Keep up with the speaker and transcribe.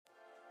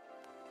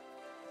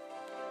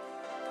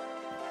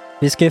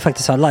Vi ska ju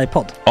faktiskt ha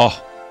livepodd. Ja,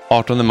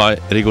 18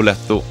 maj,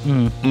 Rigoletto.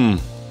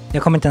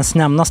 Jag kommer inte ens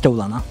nämna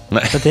stolarna.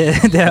 Nej. För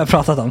det har jag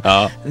pratat om.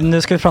 Ja.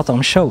 Nu ska vi prata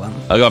om showen.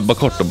 Ja, bara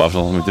kort då, bara för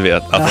de som inte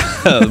vet.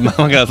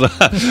 Man kan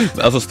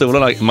alltså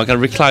stolarna, man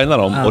kan reclina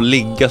dem och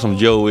ligga som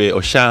Joey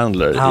och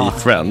Chandler i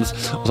Friends.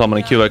 Och så har man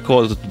en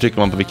QR-kod och så trycker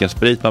man på vilken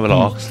sprit man vill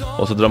ha.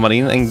 Och så drar man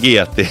in en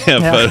GT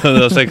för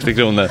 160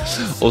 kronor.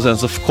 Och sen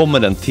så kommer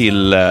den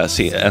till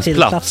ens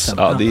plats.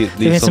 Ja, det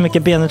finns så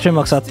mycket benutrymme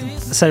också att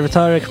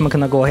servitörer kommer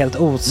kunna gå helt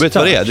ostört. Vet du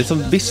vad det är? Det är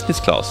som business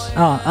class.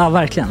 Ja,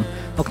 verkligen.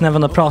 Och när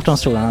man då pratar om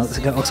stolarna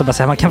så kan jag också bara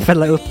säga att man kan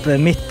fälla upp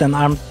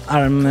mitten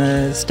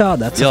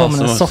armstödet så får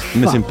man en soffa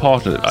med sin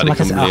partner. Ja, det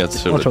kommer bli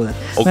helt otroligt.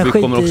 Och men vi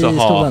kommer också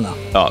stolarna.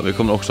 vi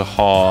kommer också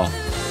ha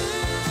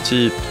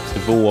typ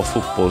 2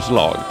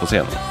 fotbollslag på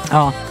scenen.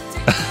 Ja.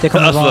 Det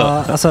kommer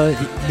vara, alltså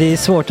det är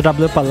svårt att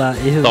rabbla upp alla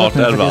i huvudet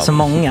nu för det är så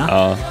många.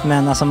 Ja.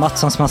 Men alltså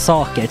Mattssons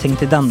massaker, tänk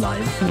till den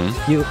live.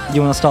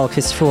 Jonas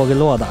Dahlqvists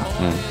frågelåda.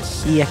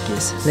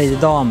 Ekis, Lady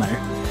Damer.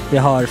 Vi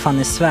har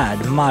Fanny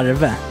Svärd,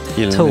 Marve,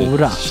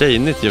 Tora.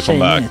 Tjejnytt gör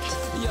comeback.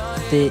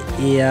 Det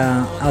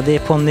är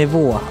på en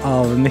nivå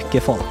av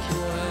mycket folk.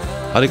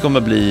 Ja, det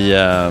kommer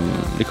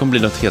bli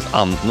något helt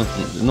annat.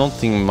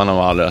 Någonting man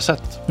har aldrig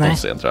sett på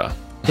scen, tror jag.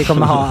 Det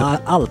kommer ha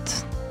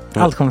allt.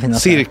 Allt kommer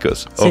finnas.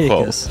 Cirkus.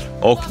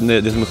 Och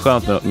det som är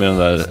skönt med de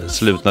där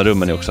slutna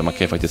rummen är också att man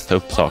kan ju faktiskt ta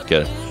upp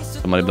saker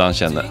som man ibland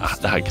känner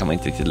det här kan man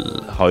inte riktigt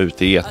ha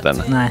ute i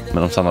etern. Nej.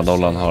 Men om Sanna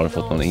Dollan har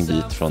fått någon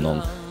invit från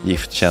någon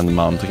giftkänd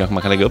man så kanske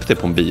man kan lägga upp det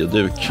på en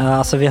bioduk. Ja,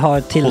 alltså vi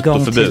har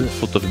tillgång till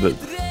fotoförbud.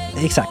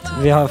 Exakt,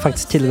 vi har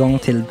faktiskt tillgång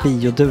till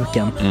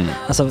bioduken.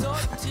 Alltså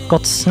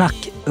gott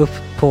snack upp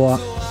på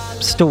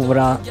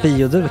stora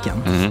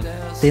bioduken.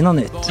 Det är något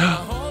nytt.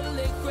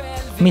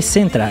 Missa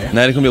inte det här.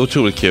 Nej, det kommer bli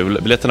otroligt kul.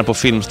 Biljetterna på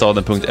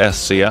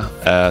filmstaden.se.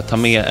 Ta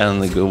med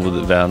en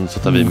god vän så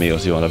tar vi med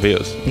oss Johan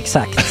Rabaeus.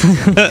 Exakt.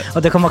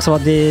 Och det kommer också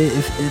vara det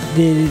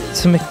är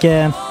så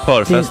mycket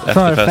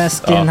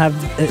förfest i den här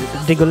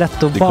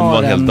Rigoletto-baren. Det kommer vara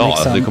en hel dag.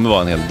 Liksom. Det kommer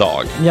vara en hel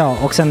dag. Ja,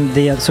 och sen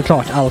det är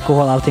såklart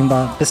alkohol, allting.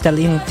 Bara beställ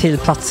in till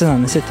platserna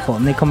ni sitter på.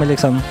 Ni kommer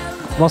liksom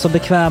vara så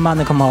bekväma,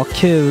 ni kommer ha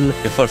kul.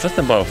 Är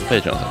förfesten bara för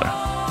Patreon eller?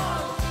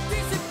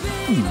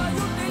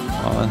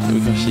 Ja,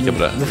 vi kan kika på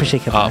det. Vi får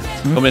kika på det.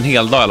 Det kommer en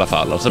hel dag i alla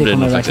fall. Och så blir det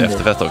någon slags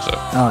efterfest också.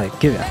 Ja,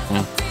 gud ja.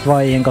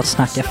 Vad är en gott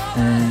snack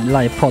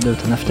livepodd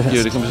utan efterfest?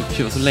 Gud, det kommer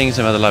bli så länge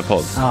sedan vi hade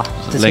livepodd. Ja,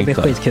 det ska bli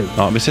skitkul.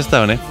 Ja, vi ses där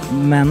hörni.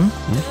 Men,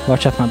 var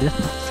köper man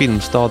biljetterna?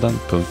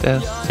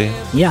 Filmstaden.se.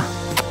 Ja,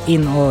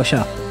 in och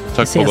köp.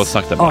 Tack på gott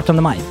snack där.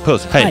 18 maj.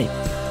 Puss, hej.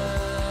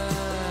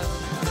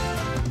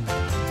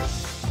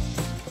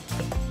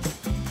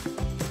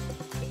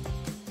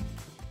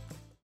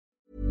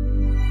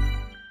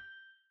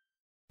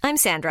 I'm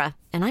Sandra,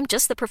 and I'm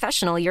just the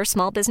professional your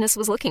small business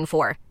was looking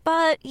for.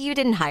 But you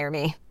didn't hire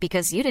me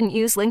because you didn't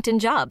use LinkedIn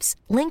Jobs.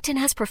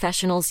 LinkedIn has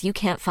professionals you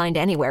can't find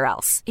anywhere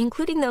else,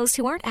 including those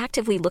who aren't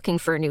actively looking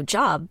for a new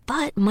job,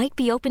 but might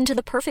be open to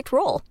the perfect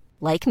role,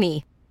 like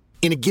me.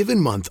 In a given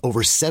month,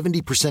 over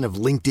 70% of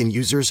LinkedIn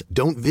users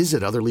don't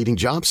visit other leading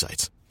job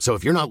sites. So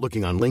if you're not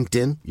looking on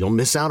LinkedIn, you'll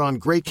miss out on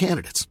great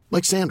candidates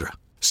like Sandra.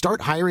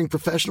 Start hiring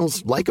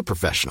professionals like a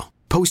professional.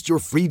 Post your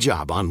free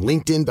job on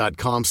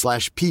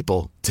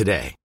linkedin.com/people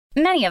today.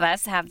 Many of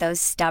us have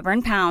those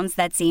stubborn pounds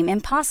that seem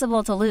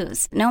impossible to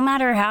lose, no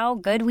matter how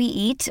good we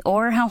eat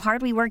or how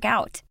hard we work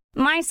out.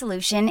 My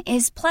solution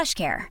is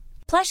PlushCare.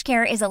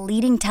 PlushCare is a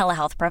leading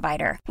telehealth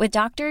provider with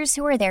doctors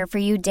who are there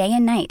for you day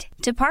and night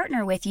to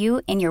partner with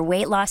you in your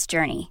weight loss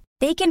journey.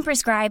 They can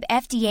prescribe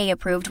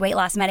FDA-approved weight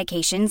loss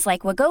medications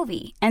like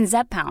Wegovy and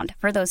Zepbound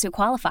for those who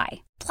qualify.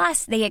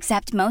 Plus, they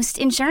accept most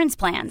insurance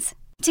plans.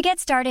 To get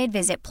started,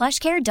 visit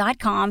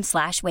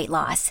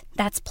plushcare.com/weightloss.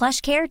 That's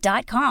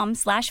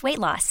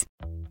plushcare.com/weightloss.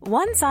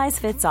 One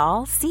size fits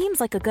all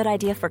seems like a good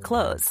idea for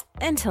clothes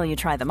until you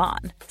try them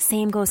on.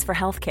 Same goes for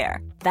healthcare.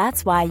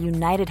 That's why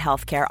United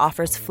Healthcare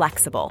offers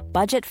flexible,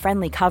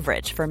 budget-friendly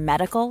coverage for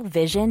medical,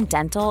 vision,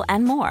 dental,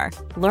 and more.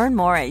 Learn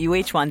more at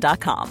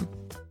uh1.com.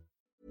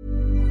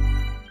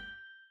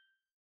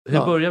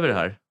 Hur börjar vi det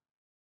här?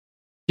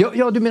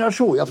 Ja, du menar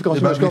så. Det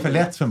börjar bli för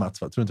lätt för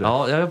Mats, va? Tror inte det?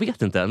 Ja, jag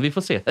vet inte än. Vi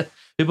får se.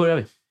 Hur börjar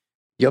vi?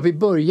 Ja, vi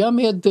börjar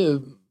med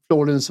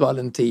Florence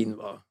Valentin,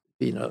 va?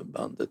 Fina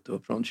bandet då,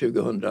 från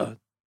 2003.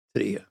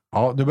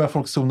 Ja, nu börjar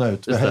folk zona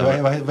ut. Vad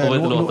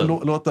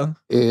är låten?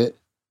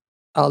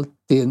 Allt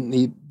det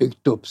ni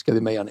byggt upp ska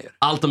vi meja ner.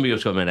 Allt de byggt upp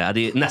ska vi meja ner.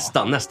 Det är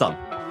nästan.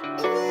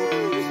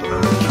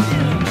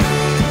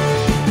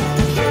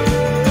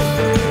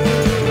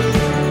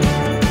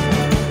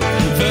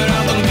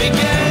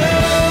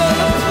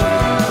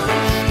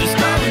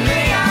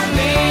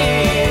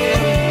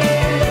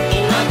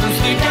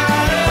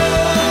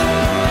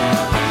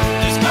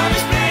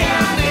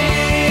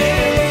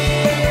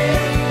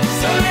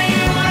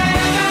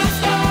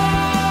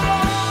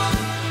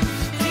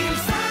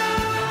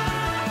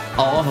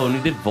 Ja, hörni,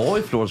 det var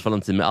ju Florence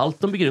Valentin med allt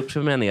de bygger upp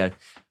för mig ner.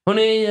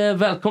 Hörni,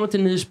 välkommen till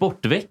en ny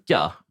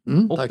sportvecka.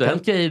 Och det har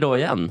hänt grejer idag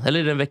igen. Eller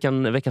är det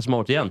en vecka som har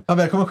varit igen? Ja,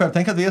 välkommen själv.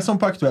 Tänk att vi är som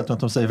på Aktuellt, att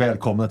de säger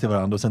välkomna till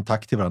varandra och sen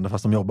tack till varandra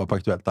fast de jobbar på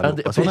Aktuellt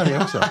allihopa. Så är vi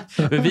också.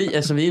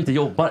 Eftersom vi inte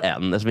jobbar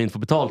än, eftersom vi inte får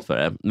betalt för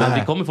det. Men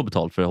vi kommer få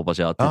betalt för det, hoppas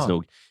jag, tills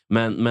nog.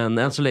 Men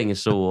än så länge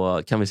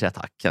så kan vi säga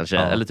tack kanske,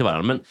 eller till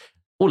varandra. Men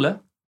Olle?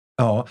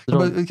 Ja,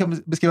 jag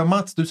kan beskriva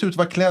Mats. Du ser ut att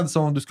vara klädd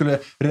som om du skulle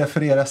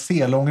referera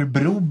Selånger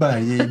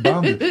Broberg i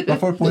bandy. Man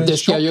får på en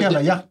tjock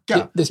jävla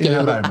jacka. Det ska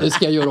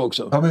jag göra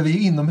också. Ja, men vi är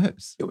ju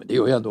inomhus. Jo, men det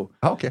gör jag ändå.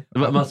 Ja, okej.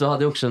 Men alltså,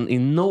 hade också en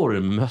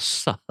enorm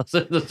mössa.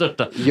 Alltså den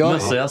största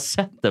mössa jag har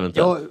sett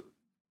eventuellt.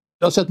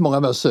 Jag har sett många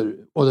mössor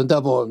och den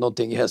där var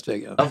någonting i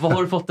hästvägen. Ja, vad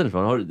har du fått den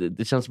ifrån?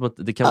 Det känns som att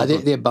det kan vara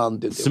det är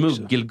bandyn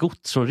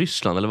smuggelgods från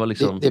Ryssland eller vad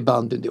liksom? Det är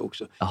bandyn det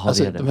också. Aha,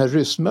 alltså, det. De här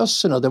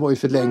ryssmössorna, det var ju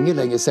för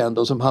länge sedan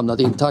då, som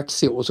hamnade i en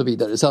taxi och så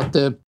vidare. Så att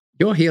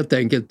helt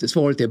enkelt,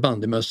 svaret är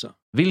bandymössa.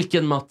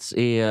 Vilken match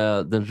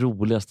är den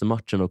roligaste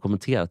matchen du har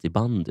kommenterat i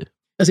bandy?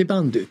 Alltså i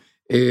bandy.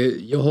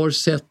 Jag har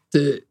sett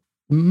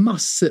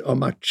massor av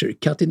matcher.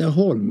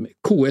 Katrineholm,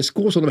 KSK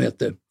som de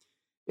hette.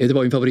 Det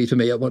var en favorit för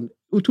mig. Jag var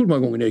otroligt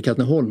många gånger nere i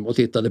Katrineholm och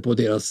tittade på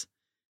deras,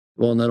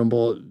 när de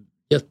var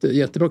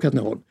jättebra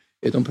Katrineholm.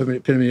 De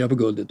prenumererade på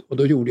guldet och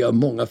då gjorde jag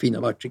många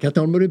fina matcher.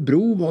 Katrineholm och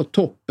Örebro var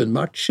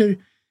toppenmatcher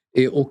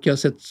och jag har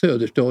sett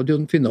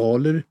Söderstadion,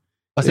 finaler.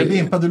 Alltså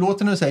du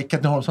låter när du säger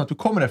Katrineholm som att du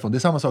kommer därifrån. Det är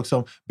samma sak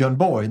som Björn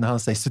Borg när han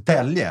säger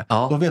Södertälje.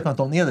 Ja. Då vet man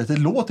inte om det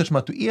låter som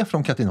att du är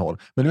från Katrineholm.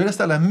 Men nu vill jag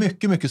ställa en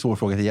mycket, mycket svår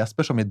fråga till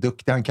Jesper som är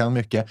duktig, han kan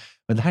mycket.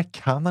 Men det här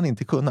kan han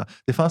inte kunna.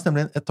 Det fanns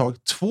nämligen ett tag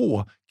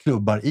 2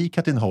 klubbar i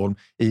Katrineholm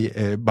i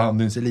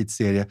bandyns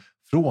elitserie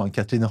från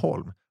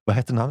Katrineholm. Vad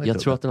heter den andra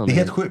klubben? Det är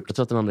helt sjukt. Jag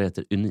tror att den andra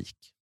heter Unik.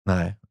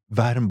 Nej,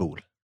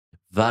 Värmbol.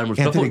 Värmbol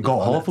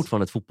har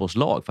fortfarande ett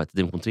fotbollslag faktiskt,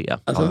 division 3.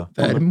 Alltså,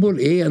 Värmbol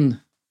är en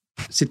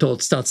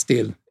citat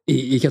stadsdel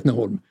i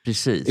Katrineholm.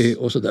 Precis.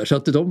 Och sådär. Så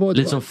att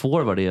lite som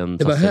forward är en.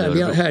 Det var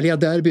härliga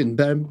derbyn.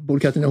 Värmbol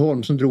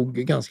Katrineholm som drog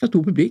ganska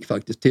stor publik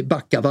faktiskt till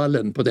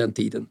Backavallen på den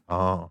tiden.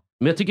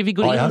 Men jag tycker vi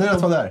går in. Jag hade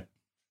rätt vara där.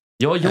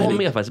 Ja, jag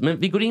med faktiskt. Men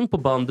vi går in på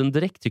banden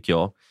direkt tycker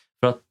jag.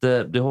 För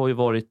att det har ju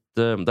varit,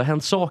 det har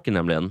hänt saker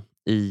nämligen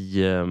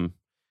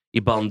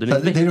i banden i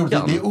veckan. Det är roligt,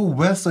 det är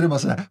OS och det är bara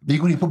sådär, vi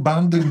går in på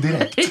banden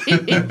direkt.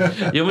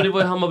 Ja, men det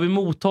var ju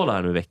Hammarby-Motala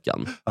här nu i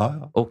veckan.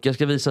 Ja. Och jag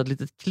ska visa ett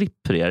litet klipp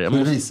för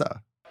er. Visa.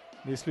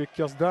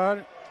 Misslyckas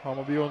där.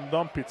 Hammarby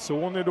undan.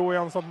 Pizzoni då i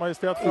ensam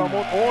majestät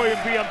framåt. Oj,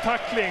 en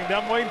bentackling.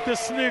 Den var inte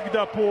snygg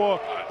där på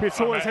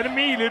Pizzoni. Sen är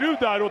Milerud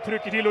där och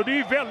trycker till. Och det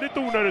är ju väldigt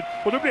onödigt.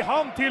 Och då blir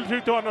han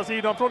tilltryckt å andra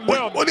sidan från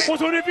Lönn. Och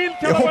så är det vild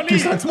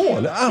kalabalik. Det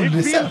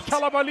är vild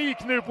kalabalik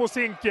nu på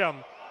Zinken.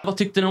 Vad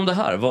tyckte ni om det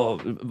här?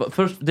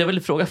 Det jag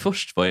ville fråga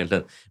först var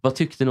egentligen, vad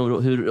tyckte ni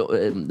om hur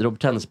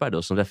Robert Tennisberg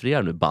då, som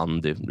refererar nu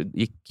bandy,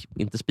 gick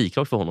inte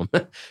spiklart för honom.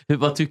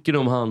 Vad tycker ni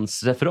om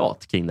hans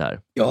referat kring det här?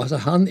 Ja, alltså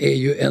han är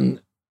ju en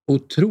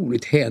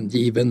otroligt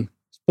hängiven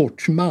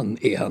sportsman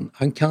är han.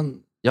 Han kan...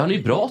 Ja, han är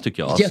ju bra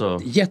tycker jag. Alltså.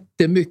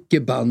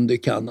 Jättemycket bandy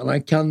kan han.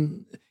 Han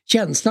kan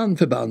känslan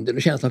för bandy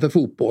och känslan för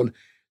fotboll.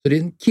 Så det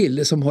är en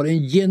kille som har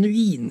en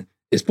genuin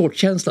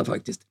sportkänsla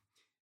faktiskt.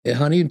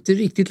 Han är ju inte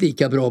riktigt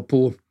lika bra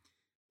på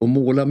och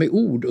måla med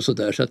ord och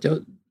sådär. Så att jag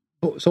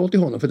sa till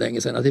honom för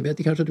länge sedan att jag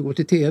vet kanske att du går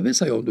till tv,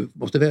 sa jag, om du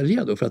måste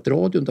välja då. För att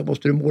radion, då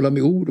måste du måla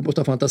med ord, du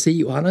måste ha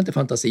fantasi. Och han har inte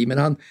fantasi, men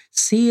han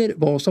ser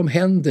vad som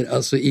händer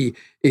alltså i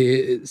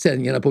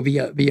sändningarna på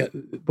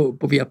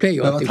Viaplay.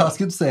 Men vad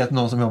taskigt att säga att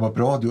någon som jobbar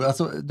på radio,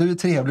 alltså du är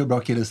trevlig och bra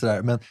kille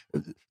sådär, men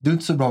du är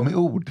inte så bra med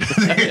ord.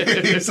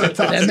 Det är så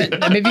taskigt.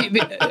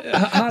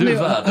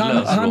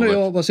 Han och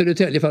jag var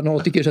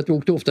Södertälje-fanatiker så att vi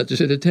åkte ofta till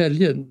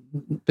Södertälje.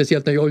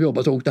 Speciellt när jag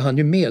jobbade så åkte han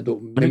ju med då.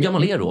 Men hur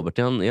gammal är Robert?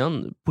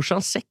 Pushar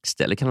han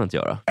 60 eller kan han inte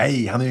göra?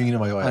 Nej, han är yngre än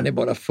vad jag är. Han är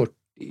bara 40.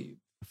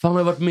 Fan, han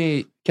har varit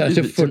med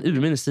sen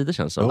urminnes tider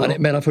känns det. Han är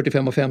mellan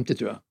 45 och 50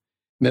 tror jag.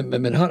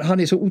 Men han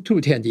är så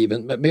otroligt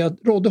hängiven. Men jag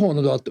rådde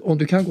honom då att om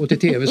du kan gå till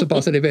tv så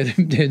passar det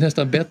är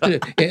nästan bättre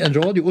än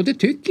radio. Och det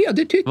tycker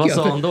jag. Vad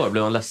sa han då?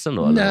 Blev han ledsen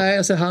då? Eller? Nej,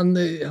 alltså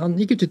han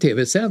gick ju till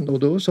tv sen och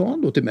då sa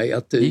han då till mig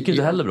att... Det gick ju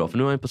inte heller bra för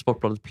nu är han på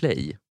Sportbladet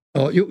Play.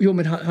 Ja, jo,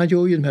 men han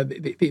gör ju de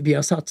här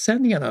via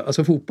satssändningarna,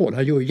 alltså fotboll.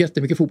 Han gör ju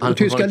jättemycket fotboll. Och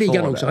tyska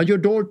ligan också. Han gör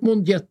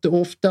Dortmund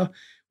jätteofta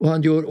och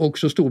han gör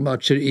också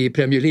stormatcher i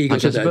Premier League. Han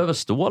och kanske behöver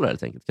stå där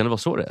helt enkelt. Kan det vara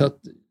så det? Kan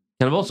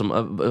det vara som?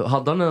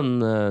 Hade han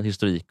en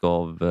historik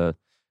av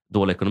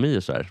dålig ekonomi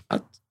och så här?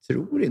 Jag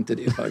tror inte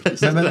det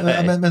faktiskt.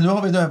 men nu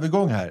har vi en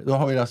övergång här. Då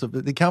har vi alltså,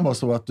 det kan vara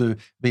så att du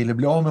ville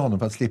bli av med honom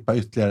för att slippa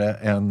ytterligare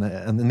en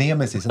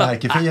nemesis, en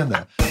ärkefiende.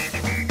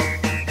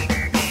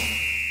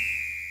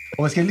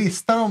 Om vi ska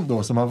lista dem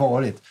då som har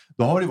varit,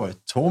 då har det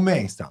varit Tommy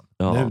Engstrand,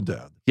 nu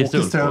död.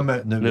 Åke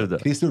Strömmer, nu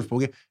död. Christer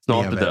Ulfbåge,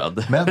 snart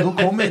död. Men då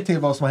kommer vi till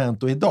vad som har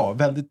hänt och idag.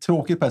 Väldigt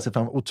tråkigt på sig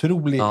fram,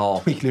 otroligt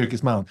skicklig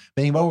yrkesman.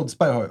 Men Ingvar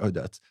Oldsberg har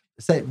dött.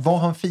 Säg, var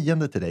han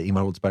fiende till dig,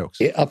 Ingvar Oldsberg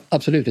också?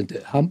 Absolut inte.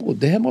 Han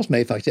bodde hemma hos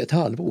mig faktiskt ett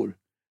halvår.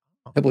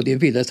 Jag bodde i en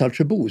villa i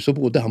Saltsjöbo, så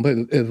bodde han på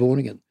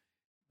övervåningen.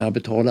 Han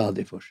betalade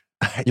aldrig för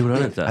sig. Gjorde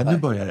han inte? Nej, nu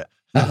börjar det.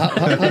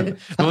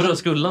 Vadå,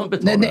 skulle han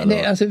betala?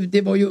 Nej, alltså,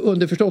 det var ju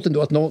underförstått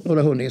ändå att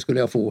några hundringar skulle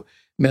jag få.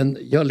 Men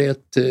jag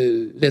lät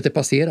det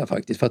passera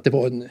faktiskt, för att det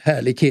var en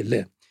härlig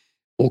kille.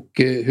 Och,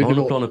 har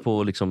du planer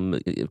på att liksom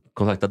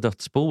kontakta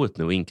dödsboet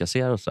nu och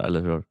inkassera och så,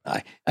 eller hur?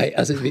 Nej,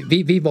 alltså,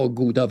 vi var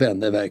goda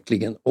vänner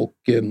verkligen. Och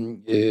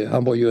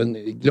han var ju en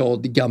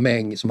glad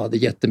gamäng som hade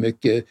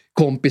jättemycket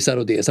kompisar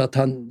och det. Så att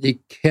han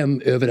gick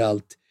hem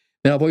överallt.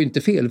 Men han var ju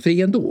inte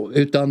felfri ändå,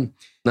 utan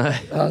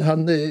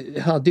han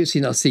hade ju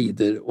sina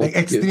sidor. Och,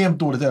 extremt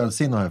dåligt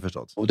ölsinne har jag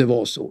förstått. Och det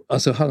var så.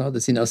 Alltså han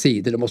hade sina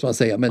sidor, det måste man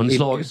säga. Men har ni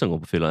slagits en gång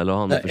på fyllan? Eller har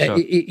han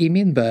försökt? I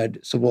min värld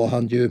så var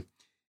han ju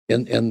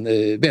en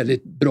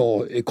väldigt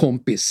bra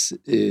kompis,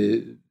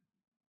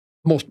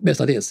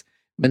 mestadels.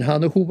 Men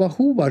han och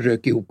Hova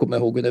rök ihop, kommer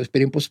jag ihåg, när vi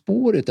spelade in På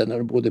spåret, när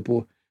de bodde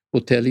på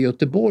hotell i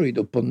Göteborg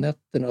då, på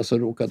nätterna, så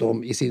råkade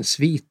de i sin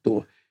svit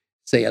då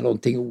säga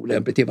någonting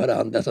olämpligt till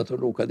varandra, så att de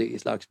råkade i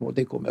slagsmål.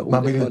 Det kommer jag ihåg.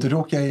 Man vill ju inte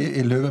råka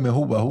i luven med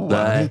Hova. Han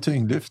är ju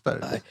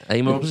tyngdlyftare.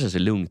 Nej, man måste se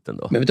lugnt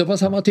ändå. Men det var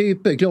samma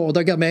typer,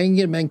 glada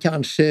gamänger, men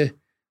kanske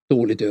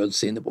dåligt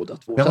ölsinne båda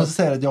två. Jag måste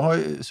säga att jag har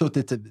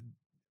suttit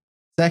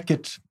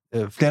säkert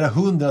flera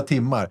 100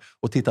 timmar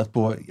och tittat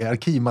på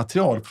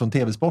arkivmaterial från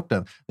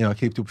TV-sporten när jag har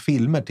klippt ihop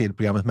filmer till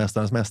programmet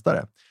Mästarens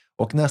mästare.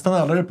 Och nästan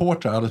alla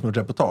reportrar, alla som har gjort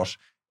reportage,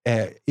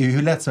 är ju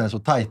hur lätt som helst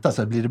att tajta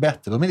så blir det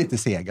bättre. De är lite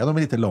sega, de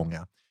är lite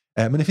långa.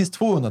 Men det finns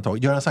 2 undantag.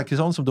 Göran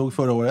Zachrisson som dog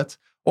förra året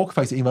och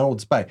faktiskt Ingvar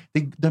Oldsberg.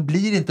 Det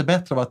blir inte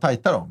bättre av att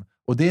tajta dem.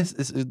 Och det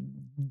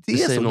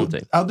säger så,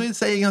 någonting. Ja, det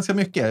säger ganska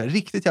mycket.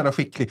 Riktigt jävla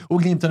skicklig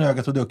och glimten i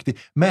ögat och duktig.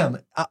 Men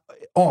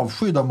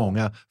avskydd av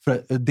många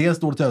för dels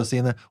dåligt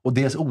ölsinne och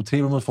dels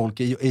otrevlig mot folk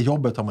i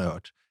jobbet har man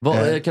hört.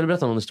 Kan du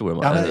berätta någon historia?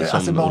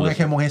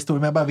 Många historier,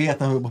 men jag bara vet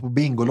när han var på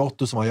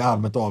Bingolotto som var ju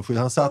allmänt avskydd.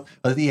 Han hade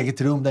ett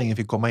eget rum där ingen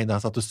fick komma in, där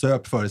han satt och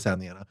söp före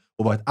sändningarna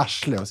och var ett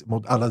arsle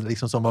mot alla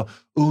liksom, som var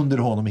under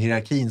honom i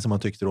hierarkin som han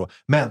tyckte då.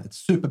 Men ett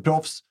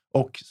superproffs.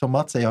 Och som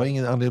Mats säger, jag har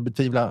ingen anledning att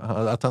betvivla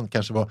att han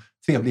kanske var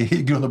trevlig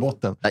i grund och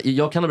botten.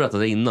 Jag kan ha berättat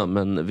det innan,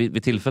 men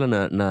vid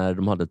tillfällen när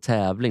de hade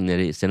tävling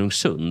nere i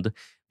Stenungsund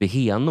vid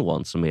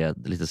Henån, som är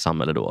ett litet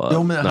samhälle då.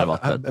 Jo, men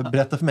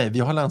berätta för mig, vi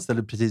har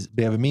landstället precis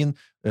bredvid min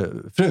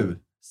fru.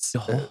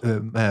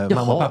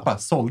 Mamma och pappa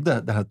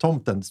sålde den här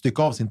tomten,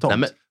 stycka av sin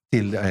tomt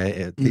till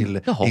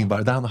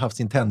Ingvar, där han har haft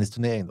sin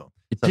tennisturnering då.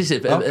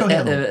 Precis. Att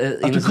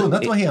du kunde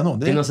att det var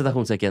Henån. Inom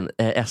citationstecken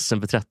SM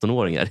för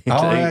 13-åringar.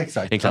 Ja,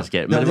 exakt. En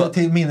klassiker. Men det var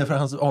till minne för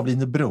hans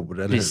avlidne bror.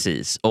 Eller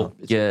precis. Och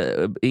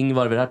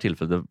Ingvar vid det här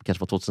tillfället, det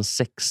kanske var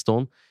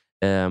 2016,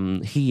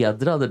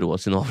 hedrade då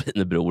sin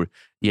avlidne bror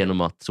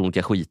genom att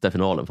Sonika skita i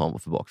finalen för han var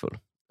för bakfull.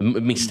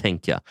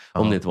 Misstänker jag,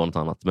 om det inte var något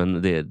annat.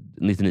 Men det är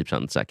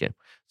 99% säker.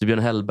 Så Björn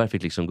Hellberg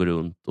fick liksom gå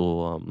runt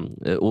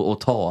och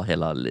ta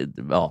hela...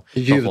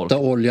 Gjuta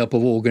olja på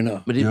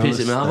vågorna. Men,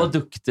 precis, men han var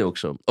duktig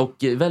också. Och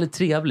väldigt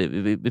trevlig.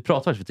 Vi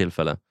pratade faktiskt för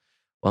tillfälle.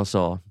 Och han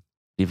sa,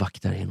 det är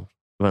vackert här igenom.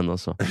 Det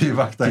är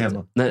vackert här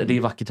igenom. Nej, det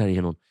är vackert här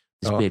igenom.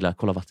 Det speglar,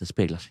 kolla vattnet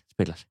speglar sig.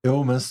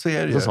 Jo, men så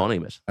är det ju. Så sa han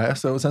inget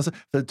mer. Och sen så,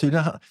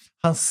 tydligen,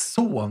 hans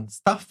son,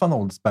 Staffan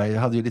Oldsberg,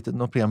 hade ju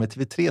något program med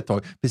TV3 ett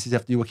tag, precis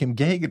efter Joakim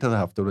Geigert hade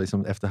haft det,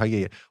 liksom efter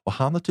Hager. Och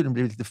han har tydligen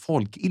blivit lite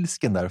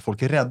folkilsken där.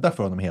 Folk är rädda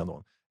för honom i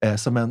Henån.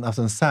 Som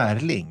en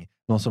särling.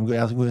 Någon som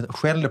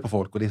skäller på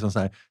folk och det är sån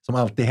här, som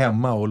alltid är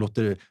hemma och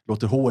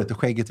låter håret och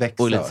skägget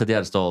växa. Och lite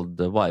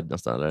Gärdstad-vibe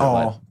nästan. Eller?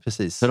 Ja,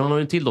 precis. För han har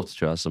ju en till dotter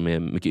tror jag som är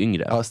mycket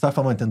yngre. Ja,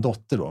 Staffan var inte en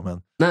dotter då.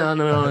 Men... Nej, han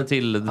har en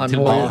till han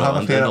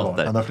har flera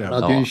barn.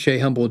 Han hade en tjej,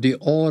 han bodde i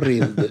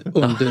Arild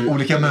under...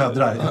 Olika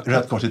mödrar,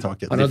 rött kors i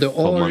taket. Han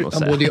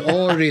bodde i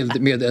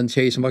Arild med en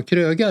tjej som var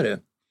krögare.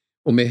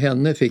 Och med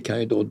henne fick han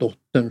ju då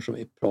dottern som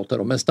vi pratar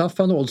om. Men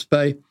Staffan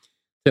Oldsberg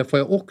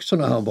träffade jag också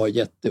när han var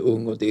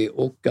jätteung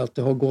och att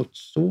det har gått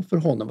så för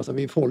honom. Alltså,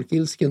 vi är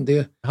folkilsken,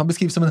 han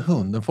beskrivs som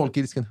en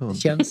folkilsken hund.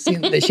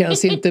 Det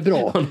känns inte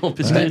bra.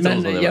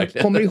 men jag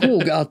kommer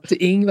ihåg att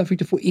Ingvar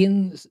fick få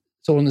in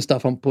sonen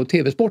Staffan på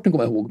TV-sporten,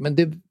 kommer jag ihåg. Men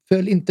det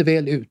föll inte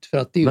väl ut för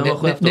att det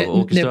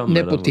är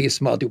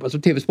nepotism och alltihop.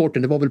 Alltså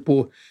TV-sporten, det var väl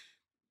på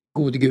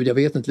gode gud, jag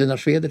vet inte, Lennart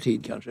Sveder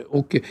tid kanske.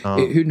 Och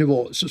hur nu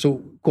var så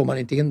kom han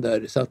inte in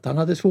där. Så att han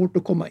hade svårt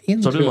att komma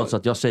in. Så du Mats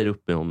att jag säger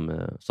upp mig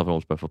om Staffan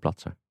Oldsberg får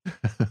plats här?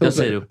 Jag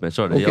säger upp mig,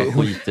 sorry. Jag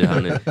skiter i det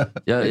här nu.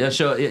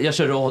 Jag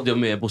kör radio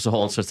med Bosse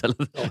Hansson istället.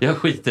 Jag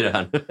skiter i det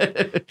här.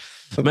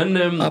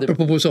 Men,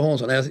 apropå Bosse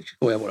Hansson, jag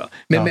skojar bara.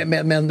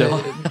 Men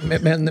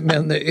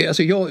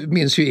alltså, jag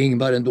minns ju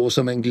Ingvar ändå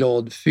som en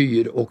glad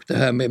fyr och det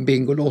här med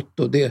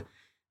Bingolotto, det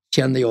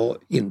känner jag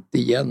inte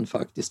igen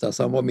faktiskt.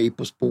 Alltså, han var med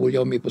på spår,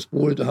 jag var med på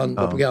spåret och han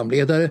var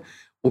programledare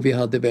och vi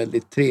hade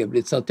väldigt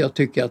trevligt. Så att jag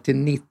tycker att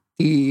till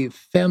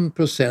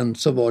 95%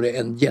 så var det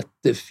en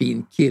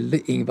jättefin kille,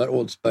 Ingvar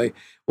Oldsberg.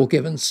 Och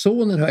även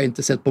sonen har jag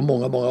inte sett på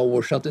många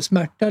år, så att det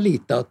smärtar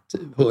lite att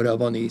höra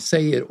vad ni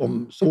säger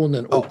om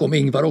sonen och om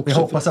Ingvar också.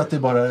 Jag hoppas att det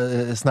bara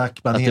är snack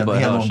bland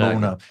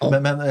Henholmborna.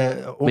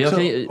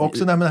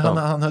 Också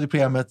när han hade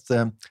programmet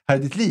Här är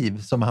ditt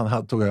liv, som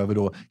han tog över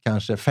då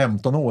kanske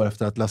 15 år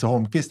efter att Lasse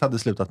Holmqvist hade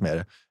slutat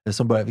med det.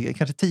 Som började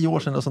kanske 10 år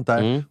sedan och sånt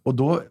där. Och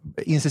då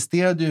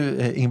insisterade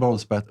ju Ingvar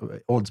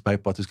Oldsberg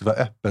på att det skulle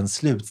vara öppen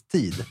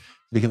sluttid.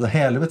 Vilket var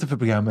helvete för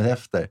programmet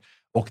efter.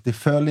 Och det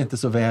föll inte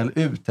så väl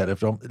ut heller,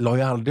 för de la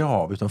ju aldrig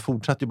av, utan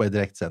fortsatte ju bara i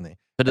direktsändning.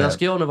 För det där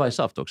ska jag ha Weiss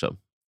haft också.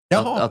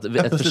 Jaha,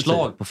 ett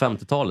förslag på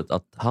 50-talet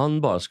att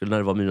han bara skulle, när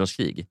det var Myrornas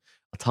krig,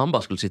 att han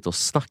bara skulle sitta och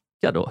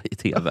snacka då i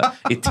tv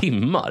i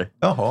timmar.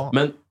 Jaha.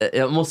 Men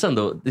jag måste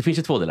ändå, det finns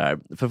ju 2 delar här.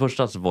 För det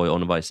första så var ju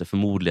Arne Weise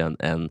förmodligen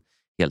en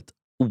helt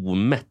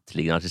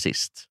omättlig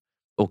narcissist.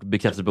 Och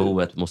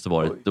bekräftelsebehovet måste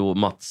varit, då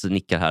Mats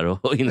nickar här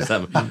och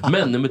instämmer.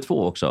 Men nummer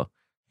 2 också,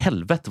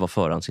 helvete vad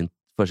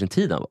för sin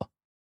tid han var.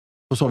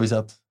 På så vis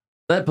att?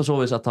 Nej, på så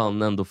vis att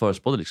han ändå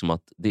förespådde liksom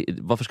att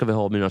varför ska vi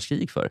ha Myrornas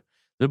krig för?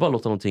 Det är bara att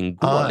låta någonting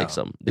gå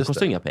liksom. Det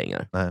kostar inga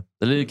pengar. Nej.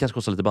 Eller det kanske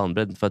kostar lite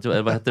bandbredd. För att,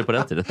 vad hette det på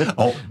den tiden?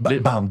 Ja,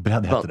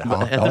 bandbredd hette det.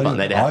 Nej,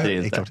 det hette det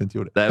inte. Klart inte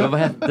gjorde. Nej, men vad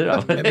hette det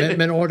då?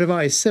 Men Arne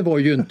Weise var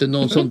ju inte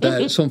någon sån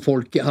där som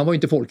folk... Han var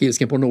inte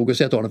folkilsken på något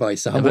sätt, Arne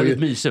Weise. Han var ju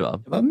mysig, va?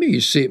 Han var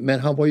mysig, men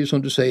han var ju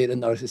som du säger en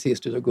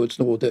narcissist utav Guds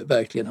nåde.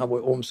 Verkligen. Han var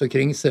ju om sig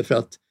kring sig för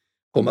att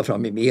komma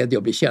fram i media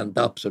och bli känd,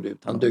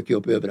 absolut. Han dök ju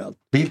upp överallt.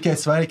 Vilka i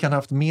Sverige kan ha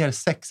haft mer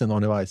sex än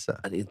Arne Weise?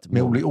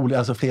 Med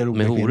alltså fler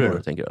olika kvinnor. Med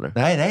horor, tänker du? Eller?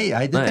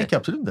 Nej, det tänker jag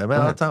absolut inte.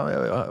 Men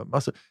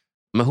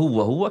men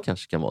Hoa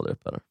kanske kan vara där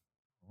uppe, eller?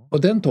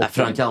 Och den toppen.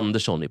 Frank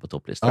Andersson är på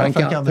topplistan.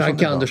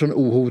 Frank Andersson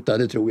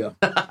ohotad, tror jag.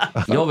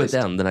 Jag vet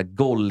den där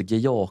Golge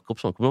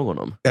Jakobsson, kommer du ihåg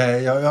honom?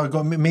 Jag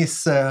går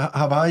Miss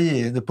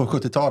Hawaii på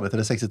 70-talet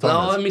eller 60-talet.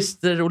 Ja,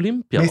 Mr.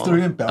 Olympia. Mr.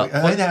 Olympia.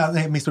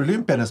 Nej, Mr.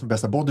 Olympia är den som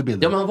bästa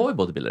bodybuilder. Ja, men han var ju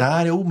bodybuilder.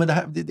 Nej, men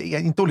det är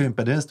inte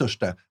Olympia, det är den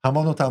största. Han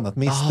var något annat.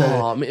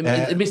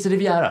 Mr.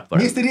 Riviera.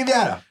 Mr.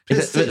 Riviera,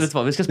 precis. Vet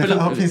vad, vi ska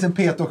spela det finns en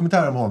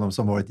P1-dokumentär om honom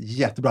som varit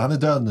jättebra. Han är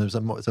död nu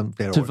sedan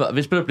flera år.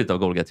 Vi spelar upp lite av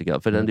Golga, tycker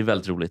jag. För det är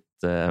väldigt roligt.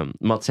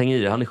 Mats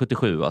Hengiri, han är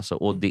 77 alltså,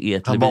 och det är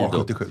ett han libido. Var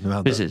 77, nu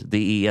är precis, det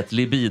är ett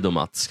libido,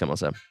 Mats, kan man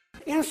säga.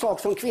 En sak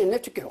som kvinnor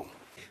tycker om.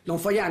 De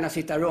får gärna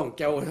sitta och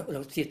runka och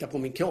titta på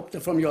min kropp. Det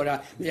får de göra.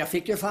 Men jag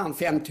fick ju fan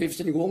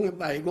 5000 gånger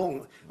varje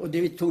gång. Och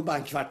det tog bara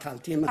en kvart,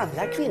 halvtimme.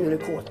 Alla kvinnor är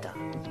kåta.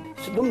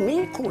 Så de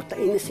är kåta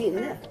in i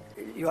sinne.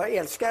 Jag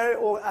älskar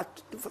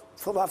att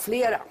få vara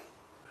flera.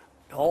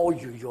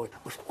 Oj.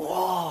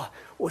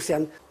 Och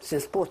sen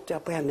spottar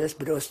jag på hennes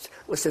bröst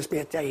och sen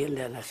smetar jag in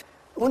hennes.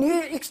 Hon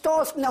är i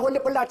extas när jag håller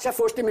på att latcha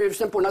först i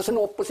musen på henne, sen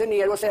upp och sen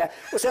ner och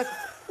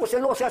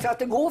sen låtsas jag att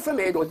det går för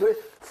mig då.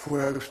 Får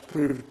jag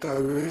spruta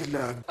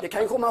ölen? Det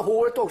kan ju komma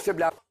håret också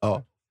ibland.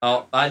 Ja.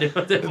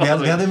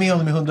 Vi hade med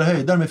honom i 100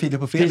 höjdar med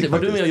Filip och Fredrik. Var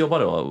du med och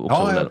jobbade då?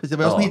 Också, ja, precis.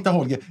 Jag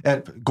smittade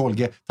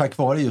Golge tack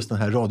vare just den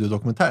här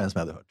radiodokumentären som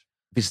jag hade hört.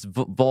 Visst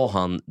var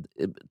han...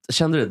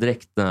 Kände du det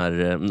direkt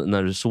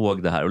när du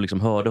såg det här och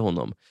liksom hörde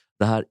honom?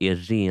 Det här är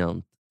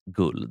rent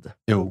guld.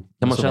 Jo.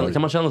 Kan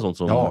man känna sånt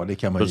som det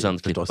kan man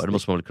producentklippare? Det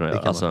måste man väl kunna göra.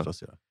 Det kan man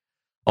förstås göra.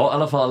 Ja, i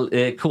alla fall,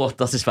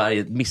 kåtast i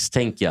Sverige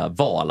misstänker jag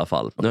var i alla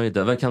fall.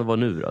 Vem kan det vara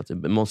nu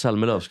då? Måns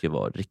Zelmerlöw ska ju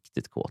vara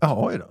riktigt kåt.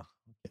 Jaha, då.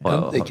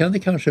 Det kan det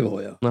kanske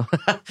vara, ja.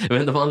 Jag vet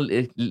inte om han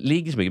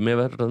ligger så mycket, men jag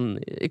vet att han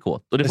är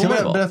kåt. Och det jag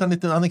ska berätta en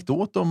liten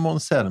anekdot om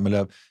Måns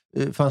Zelmerlöw.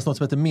 Det fanns något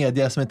som heter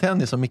Media SM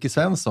Tennis som Micke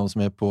Svensson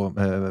som är på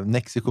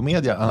Mexico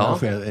Media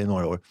arrangerade i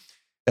några år.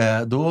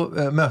 Då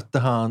mötte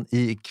han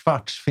i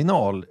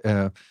kvartsfinal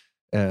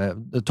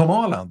Tom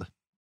Aland.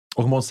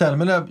 Och Måns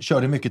Zelmerlöw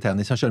körde mycket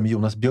tennis. Han körde med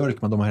Jonas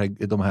Björkman, de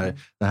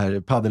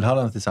här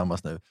paddelhallarna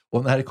tillsammans nu.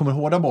 Och när det kommer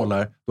hårda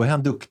bollar, då är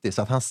han duktig.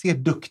 Så att han ser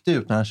duktig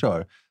ut när han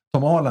kör.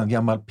 Tom Aland,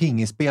 gammal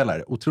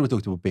pingisspelare, otroligt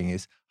duktig på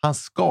pingis. Han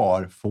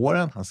skar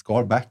fåren, han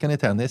skar backen i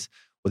tennis.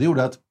 Och det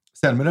gjorde att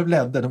Zelmerlöw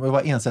ledde, de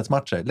var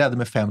ensetsmatcher, ledde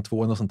med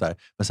 5-2 och sånt där.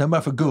 Men sen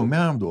bara för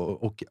gummiarm då,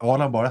 och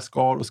Aland bara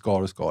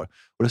skar.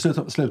 Och det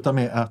slutade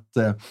med att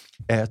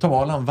Tom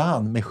Aland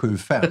vann med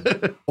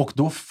 7-5. Och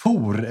då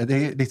det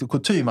är lite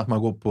kutym att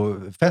man går på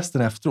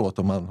festen efteråt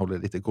om man håller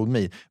lite god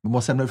min. Men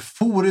man sen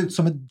for ut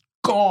som en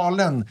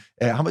galen.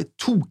 Han var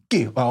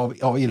tokig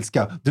av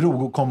ilska.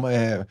 Drog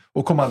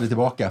och kom aldrig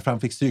tillbaka. För han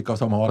fick stryk av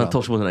Tom Aland. Han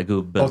tog mot den här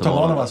gubben. Och Tom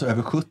Aland var alltså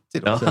över 70 då.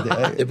 Ja. Så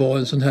det var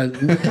en sån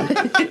här...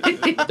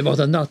 Det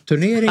var en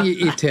natturnering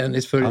i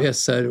tennis för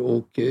SR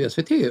och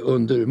SVT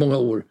under många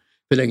år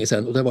för länge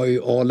sedan. Och det var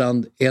ju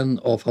Aland en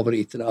av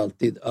favoriterna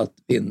alltid att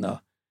vinna.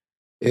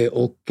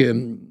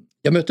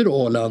 Jag mötte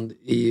då Aland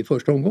i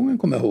första omgången,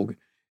 kommer jag ihåg.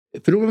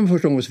 Förlorade man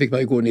första omgången så fick man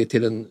ju gå ner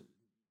till en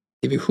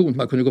division.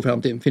 Man kunde gå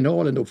fram till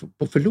finalen då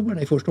på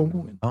förlorarna i första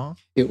omgången.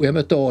 Och jag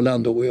mötte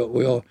Aland då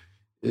och jag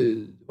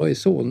var i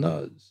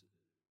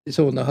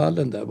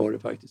Solnahallen där var det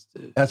faktiskt.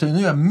 Alltså nu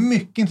är jag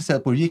mycket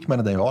intresserad på hur det gick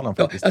med dig och Aland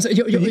faktiskt. Alltså,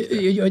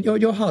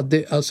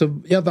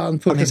 jag vann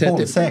första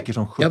sättet.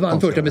 Jag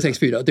vann första med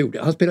 6-4, det gjorde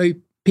jag. Han spelade ju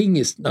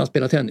pingis när han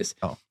spelade tennis.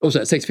 Ja. Och så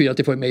 6-4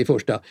 till får jag med i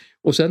första.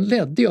 Och sen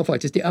ledde jag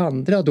faktiskt i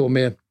andra då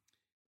med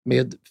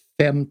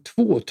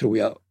 5-2 tror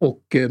jag,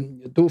 och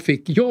då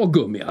fick jag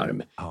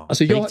gummiarm.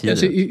 Alltså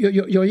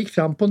jag gick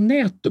fram på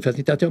nät då, för att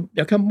jag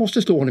tänkte att jag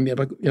måste slå honom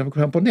genom att gå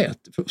fram på nät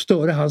för att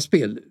störa hans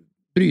spel,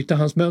 bryta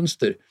hans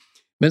mönster.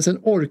 Men sen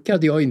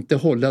orkade jag inte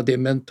hålla det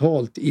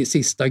mentalt i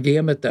sista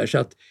gamet där, så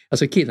att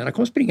alltså killarna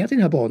kom springa till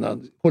den här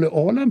banan.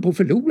 Håller Alan på att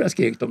förlora,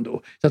 skrek de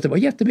då. Så att det var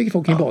jättemycket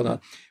folk i banan.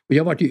 Och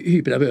jag var ju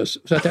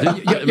hypernervös. Så att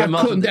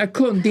jag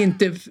kunde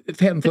inte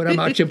femföra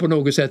matchen på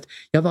något sätt.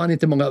 Jag vann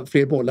inte många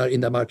fler bollar i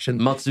den där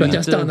matchen. Mats, för att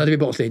jag stannade vid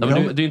baslinjen.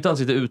 Ja, du är inte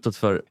alls utåt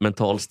för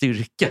mental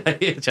styrka.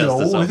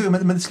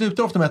 Men det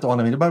slutar ofta med att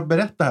Alan vill bara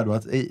berätta här då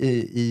att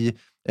i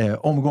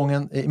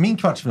omgången, i min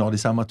kvartsfinal i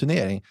samma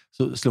turnering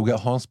så slog jag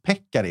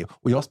Hans-Pekkari,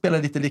 och jag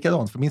spelade lite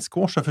likadant för min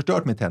squash har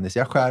förstört min tennis,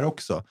 jag skär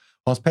också.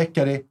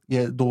 Hans-Pekkari,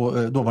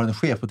 då var en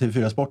chef på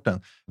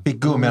TV4-sporten, fick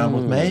gummiarm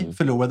mot mig,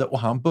 förlorade, och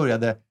han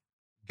började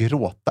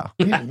gråta.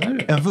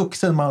 En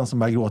vuxen man som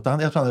började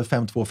gråta. Jag tror han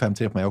hade 5-2,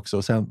 5-3 på mig också,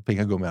 och sen fick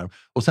han gummiarm.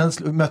 Och sen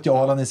mötte jag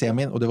Alan i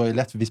semin, och det var ju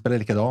lätt för vi spelade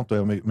likadant och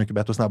jag var mycket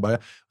bättre och snabbare.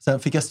 Sen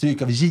fick jag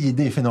stryk av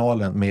Gide i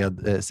finalen med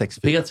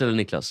 6-4. Peter eller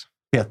Niklas?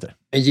 Peter.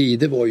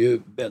 Gide var ju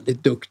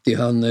väldigt duktig.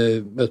 Han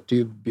mötte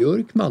ju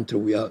Björkman,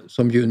 tror jag,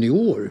 som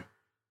junior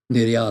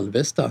nere i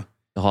Alvesta.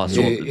 Jaha,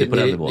 så det på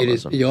den nivån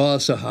alltså. Ja,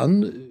 alltså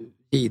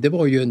Gide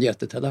var ju en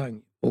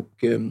jättetalang.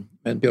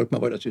 Men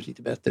Björkman var naturligtvis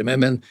lite bättre.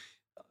 Men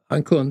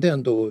han kunde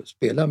ändå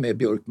spela med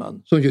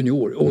Björkman som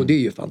junior, och det är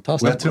ju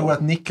fantastiskt. Och jag tror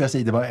att Niklas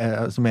Gide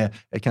var, som är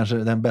kanske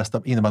den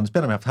bästa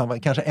innebandyspelaren, han var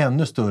kanske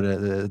ännu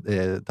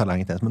större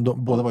talang i tennis, men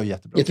båda var ju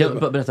jättebra. Jag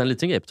kan berätta en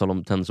liten grej på tal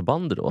om tennis och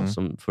bandy då,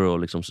 som för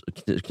att liksom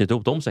knyta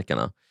ihop de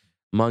säckarna.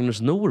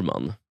 Magnus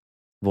Norman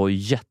var ju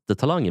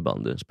jättetalang i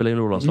bandy, spelade i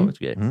Norrlandslaget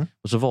och grejer.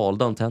 Och så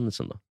valde han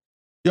tennisen då.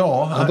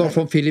 Ja, han var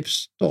från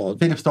Filipstad.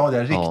 Filipstad,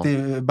 ja,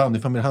 riktig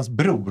bandyfamilj. Hans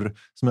bror,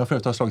 som jag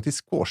förut har slagit i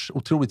squash,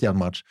 otroligt jämn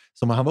match,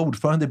 som han var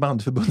ordförande i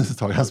bandyförbundet ett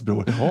tag, hans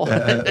bror.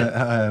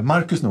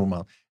 Marcus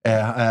Norman.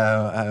 Det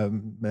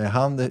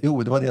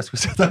var det jag skulle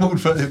säga, han var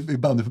ordförande i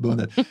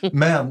bandyförbundet.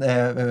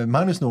 Men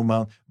Magnus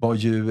Norman var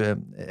ju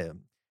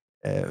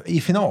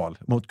i final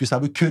mot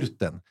Gustavo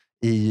Kurten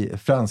i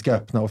franska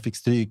öppna och fick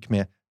stryk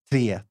med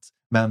 3-1.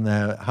 Men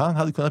han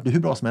hade kunnat bli hur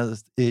bra som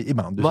helst i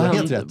bandy.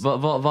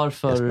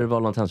 Varför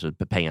valde han tennis?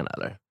 Pengarna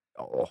eller?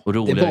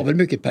 Det var väl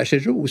mycket Percy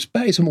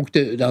Rosberg som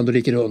åkte land och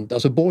rike runt.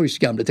 Alltså Borgs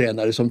gamla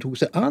tränare som tog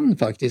sig an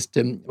faktiskt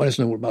Magnus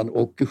Norman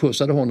och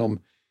skjutsade honom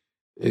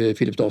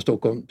Filipstad,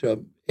 Stockholm, tror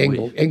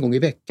jag, en gång i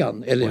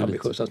veckan. Eller han blev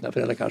skjutsad sina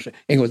föräldrar kanske.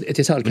 En gång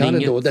till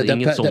Salkhallen då.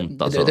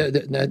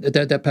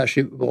 Där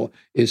Percy var.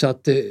 Så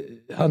att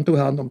han tog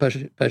hand om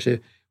Percy,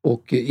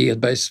 och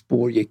Edbergs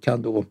spår gick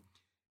han då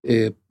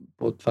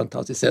på ett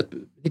fantastiskt sätt.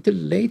 Lite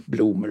late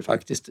bloomer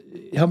faktiskt.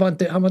 Han var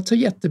inte så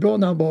jättebra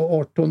när han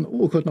var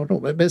 17-18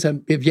 år. Men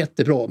sen blev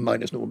jättebra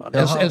Magnus Norman.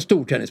 En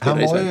stor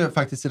tennisspelare. Han var ju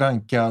faktiskt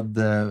rankad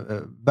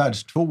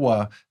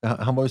världstvåa.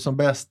 Han var ju som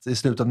bäst i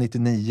slutet av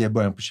 99,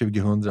 början på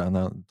 2000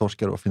 när han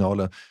torskade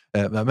finalen.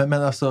 Men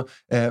alltså,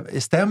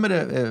 stämmer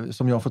det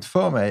som jag har fått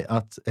för mig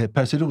att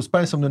Percy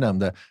Rosberg, som du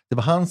nämnde, det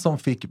var han som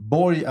fick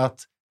Borg att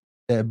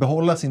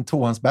behålla sin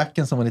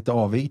tvåhandsbacken som var lite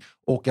avig,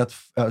 och att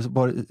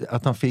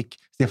han fick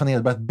Stefan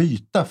Edberg att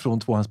byta från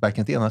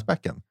tvåhandsbacken till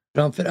enhandsbacken.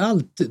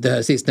 Framförallt det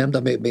här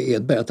sistnämnda med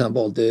Edberg, att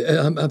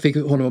han fick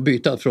honom att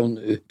byta från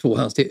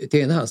tvåhands till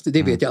enhands,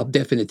 det vet jag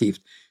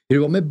definitivt. Hur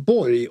det var med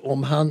Borg,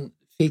 om han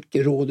fick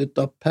rådet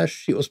av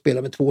Percy att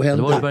spela med två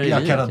händer.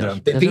 Jag kan ha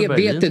drömt.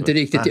 Vet inte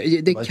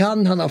riktigt. Det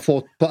kan han ha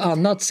fått på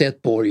annat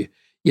sätt, Borg.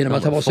 Genom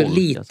att han var så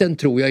liten,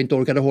 tror jag inte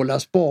orkade hålla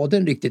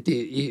spaden riktigt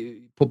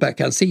på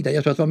backhandsidan.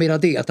 Jag tror att det var mer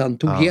det, att han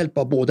tog hjälp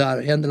av båda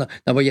händerna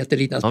när han var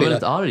jätteliten. Han var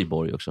väldigt arg,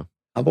 Borg också.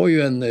 Han var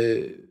ju en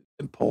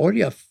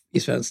paria i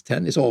svensk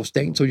tennis,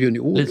 avstängd som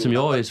junior. Lite som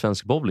jag i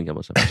svensk bowling, kan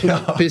man säga.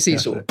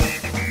 Precis så.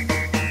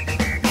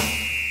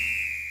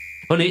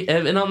 Hörrni,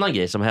 en annan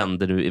grej som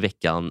hände nu i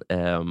veckan,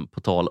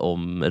 på tal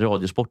om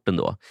radiosporten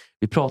då.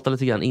 Vi pratade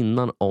lite grann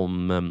innan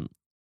om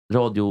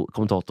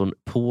radiokommentatorn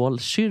Paul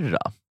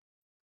Syrra.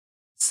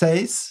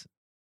 Sägs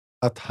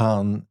att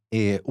han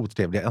är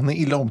otrevlig. Han är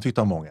illa omtyckt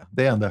av många.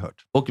 Det är enda jag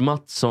hört. Och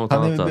Mats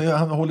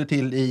han håller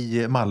till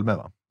i Malmö,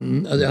 va?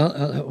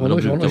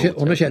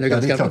 Hon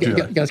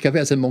känner ganska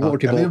väl sedan många år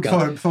tillbaka.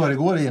 Jag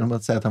föregår genom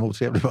att säga att han var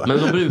otrevlig. Men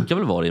de brukar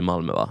väl vara i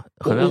Malmö, va?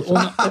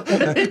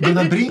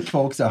 Gunnar Brink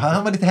var också.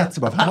 Han var lite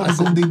hetsig bara.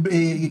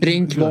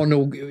 Brink var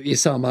nog i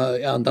samma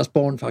andas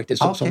barn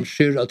faktiskt som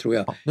Syrra, tror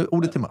jag. Nu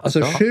ordet till Mats.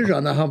 Alltså Syrra,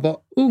 när han var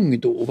ung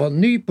då och var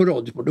ny på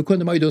radiosport, då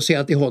kunde man ju då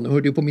säga till honom: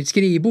 hör du, på mitt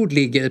skrivbord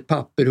ligger ett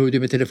papper, hör du,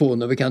 med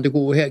telefonnummer, kan du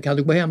gå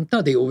och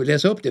hämta det och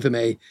läsa upp det för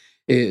mig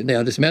när jag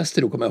hade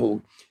semester, då kommer jag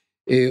ihåg.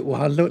 Och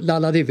han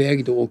lallade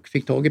iväg då och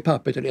fick tag i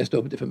pappret och läste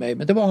upp det för mig.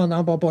 Men det var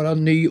han var bara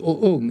ny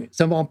och ung.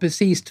 Sen var han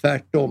precis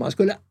tvärtom. Han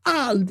skulle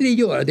aldrig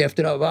göra det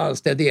efter att vara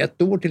anställd i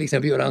 1 år till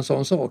exempel, göra en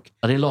sån sak.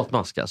 Ja, det är en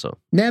latmask alltså?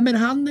 Nej, men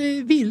han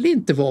ville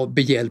inte vara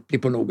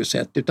behjälplig på något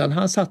sätt, utan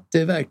han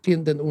satte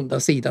verkligen den onda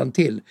sidan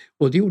till.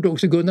 Och det gjorde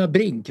också Gunnar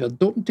Brink.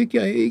 De tycker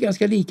jag är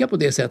ganska lika på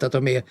det sättet, att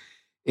de är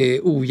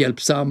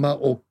ohjälpsamma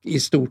och i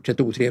stort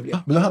sett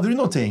otrevliga. Men då hade du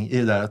någonting i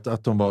det där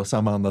att de var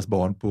samma andas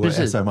barn på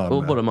SR Malmö.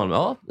 Och både Malmö.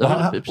 Ja,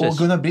 och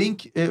Gunnar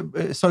Brink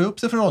sa upp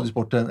sig från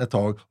Radiosporten ett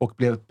tag och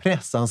blev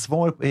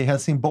pressansvarig i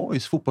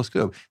Helsingborgs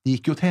fotbollsklubb. Det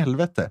gick ju åt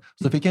helvete.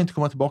 Så fick jag inte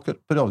komma tillbaka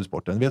på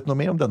Radiosporten. Vet du något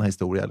mer om den här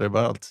historien? Eller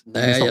var allt?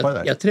 Nej,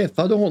 jag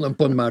träffade honom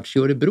på en match i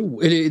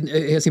Örebro.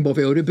 Eller Helsingborg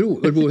för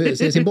Örebro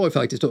Helsingborg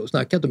faktiskt, och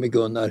snackade med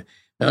Gunnar.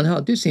 Men han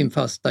hade ju sin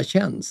fasta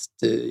tjänst.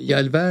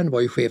 Jael Wern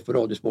var ju chef för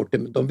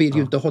Radiosporten, men de vill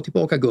ju inte ha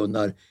tillbaka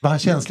Gunnar. Var han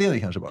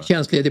tjänstledig kanske bara?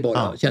 Tjänstledig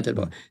bara.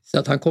 Så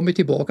att han kom ju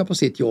tillbaka på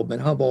sitt jobb, men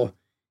han var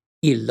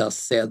illa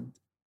sedd.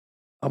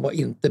 Han var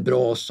inte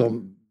bra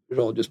som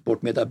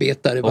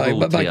Radiosportmedarbetare,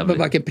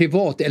 varken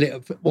privat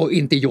och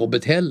inte i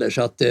jobbet heller.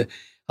 Så att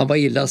han var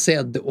illa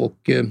sedd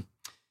och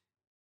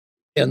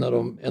en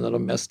av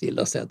de mest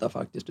illa sedda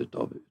faktiskt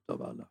utav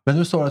alla. Men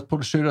du sa att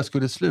Paul Schürrer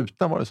skulle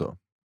sluta, var det så?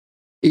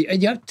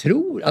 Jag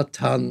tror att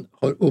han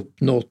har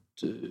uppnått...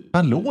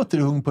 Han låter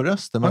ung på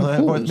rösten, men han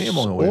har varit med i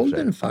många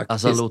år. Faktiskt.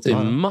 Alltså han låter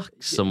ju max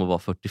som att vara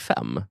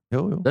 45.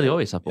 Jo. Det hade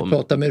jag gissat på. Jag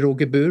pratade med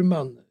Roger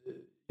Burman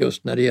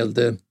just när det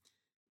gällde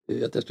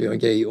att jag skulle göra en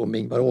grej om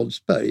Ingvar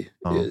Oldsberg.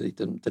 En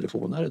liten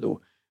telefonare då.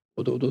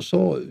 Och då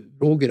sa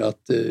Roger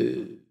att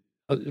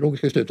Roger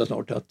ska sluta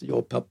snart, att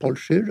Paul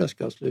Schürrer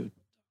ska sluta.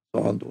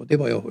 Sa han då. Det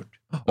var jag hört.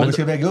 Om vi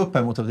ska väga upp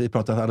här mot att vi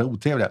pratar alla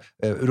otrevliga.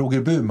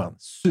 Roger Burman,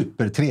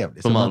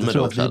 supertrevlig. Som man inte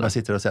tror att vi bara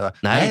sitter och säger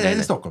nej, det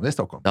är Stockholm.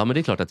 Ja, men det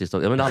är klart att det är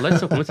Stockholm. Ja, men alla är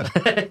Stockholm.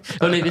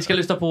 Hörrni, vi ska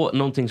lyssna på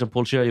någonting som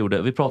Paul Schürrer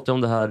gjorde. Vi pratade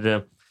om det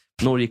här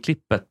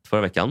Norge-klippet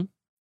förra veckan.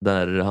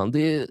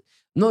 Där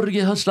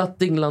Norge har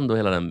slatt England och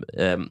hela den.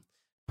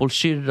 Paul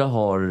Schürrer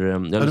har...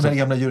 det var den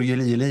gamla Jörgen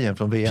Lielien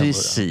från VM.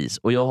 Precis.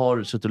 Och jag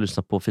har suttit och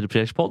lyssnat på Filip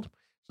Fredriks podd.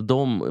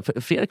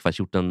 Fredrik har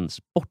gjort en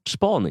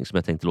sportspaning som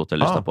jag tänkte låta er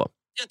lyssna på.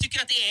 Jag tycker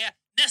att det är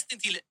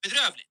nästintill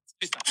bedrövligt.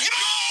 Lyssna.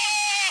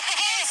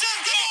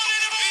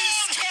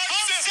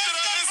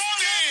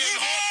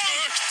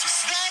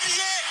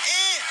 Sverige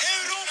är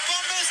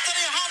Europamästare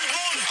i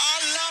handboll.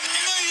 Alla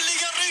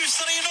möjliga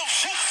rusar in och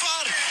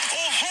hoppar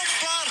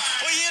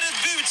och ger ett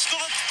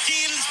budskap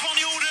till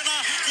spanjorerna.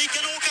 Ni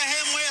kan åka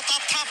hem och äta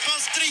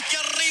tapas, dricka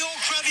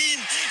Rioja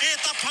vin,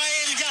 äta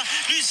paella,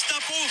 lyssna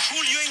på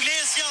Julio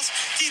Iglesias,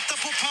 titta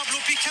på Pablo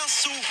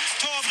Picasso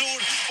tavlor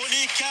och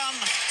ni kan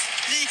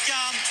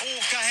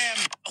åka hem.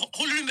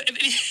 Håller du med?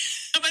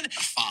 Men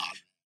fan.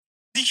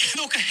 Ni kan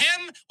åka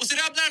hem och så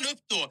rabblar han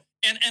upp då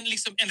en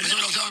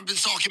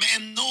saker med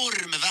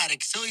enorm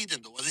verkshöjd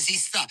då. Det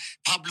sista,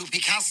 Pablo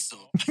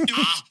Picasso.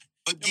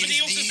 Men det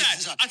är också så här,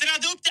 att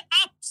radda upp det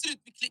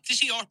absolut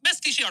mest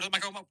klichéart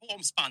man kan komma på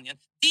om Spanien.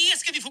 Det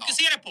ska vi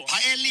fokusera på.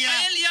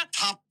 Paella,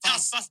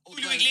 tapas,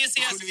 Julio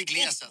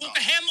Iglesias. Och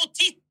åka hem och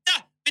titta.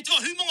 Vet du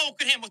vad, hur många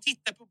åker hem och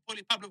tittar på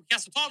Pablo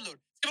Picasso-tavlor?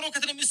 Ska man åka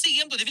till ett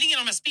museum då? Det är väl ingen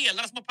av de här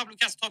spelarna som har Pablo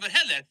Picasso-tavlor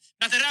heller.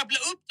 Men att rabbla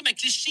upp de här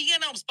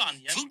klichéerna om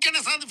Spanien.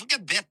 Det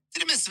funkar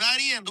bättre med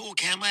Sverige än att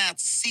åka hem och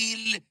äta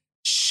sill,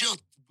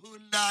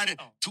 köttbullar,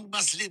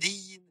 Thomas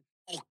Ledin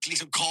och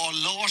liksom Carl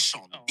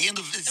Larsson. Det är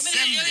ändå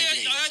sämre grejer.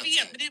 Ja, jag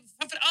vet, men det är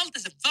framförallt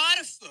det.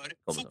 Varför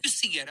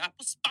fokusera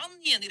på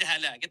Spanien i det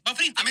här läget?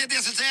 Varför inte? Ja,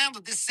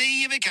 men det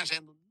säger väl kanske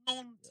ändå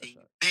någonting.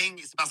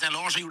 Sebastian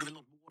Larsson gjorde väl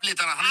något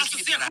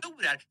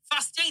associationer,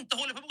 fast jag inte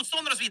håller på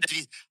motståndare och så vidare.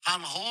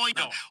 Han har ju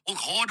och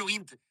har då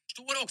inte.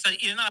 Står också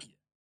i den här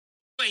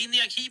in i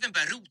arkiven,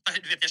 börjar rota.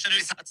 Du vet, jag känner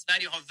att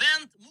Sverige har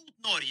vänt mot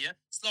Norge,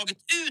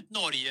 slagit ut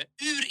Norge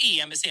ur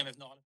EM i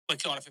semifinal och är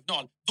klara för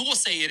final. Då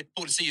säger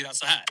Paul Schürrer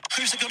så här. 7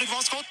 sekunder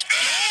kvar, skott.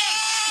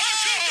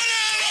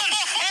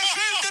 Han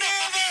skjuter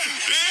över!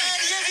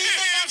 Sverige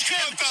vinner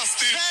matchen!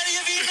 Sverige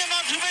vinner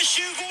matchen med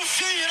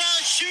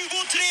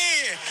 24-23!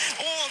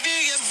 Och vi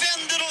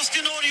vänder oss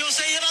till Norge och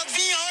säger att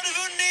vi har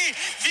vunnit!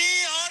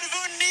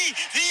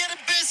 Vi är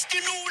bäst i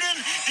Norden!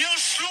 Vi har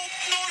slått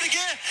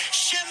Norge!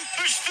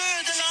 Kämpers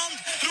födeland!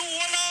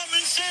 Roald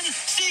Amundsen,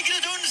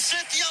 Sigrid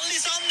Undset,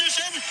 Hjallis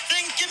Andersen,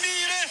 Wenche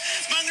Myhre,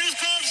 Magnus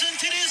Carlsen,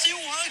 Therese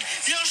Johaug.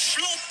 Vi har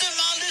slått dem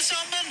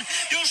allesammen!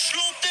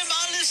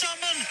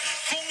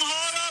 Kung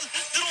Harald,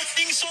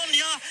 drottning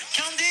Sonja,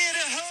 kan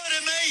dere höra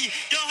mig?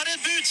 Jag har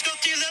ett budskap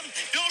till dem.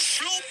 Vi har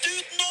slått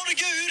ut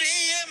Norge ur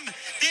EM.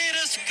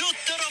 Deras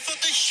gutter har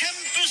fått ett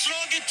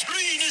kämpeslag i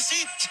trynet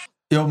sitt.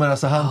 Jo, men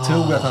alltså han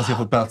tror att han ska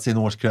få plats i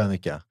en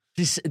årskrönika.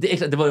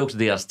 Det var ju också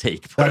deras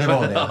take på det. Det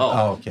var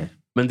det. Okay.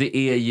 Men det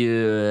är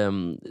ju...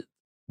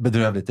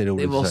 bedrövligt är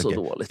det var så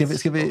dåligt.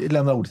 Ska vi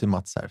lämna ordet till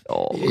Mats här?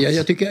 Ja,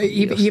 jag tycker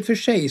i och för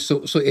sig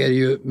så är det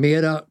ju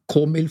mera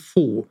comme il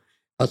faut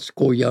att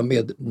skoja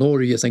med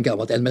Norge sen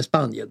gammalt än med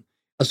Spanien.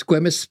 Att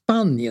skoja med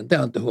Spanien, det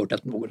har jag inte hört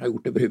att någon har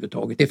gjort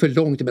överhuvudtaget. Det är för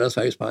långt mellan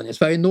Sverige och Spanien.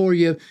 Sverige,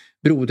 Norge,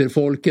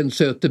 broderfolken,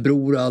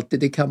 sötebror och allt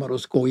det kan man då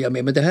skoja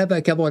med. Men det här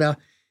verkar vara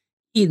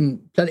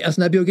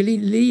alltså när Björgen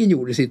Lielin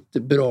gjorde sitt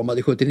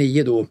beramade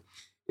 79 då,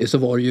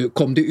 så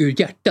kom det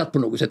ur hjärtat på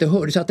något sätt. Det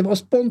hördes att det var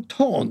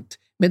spontant.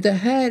 Men det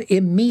här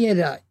är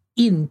mera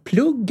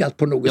inpluggat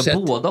på något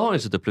sätt. Båda har ju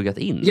suttit och pluggat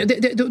in. Ja,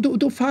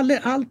 då faller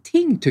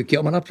allting tycker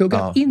jag. Man har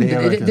pluggat in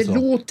det. Det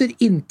låter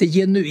inte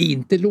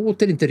genuint, det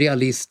låter inte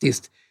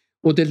realistiskt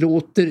och det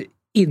låter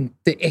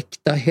inte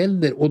äkta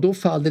heller och då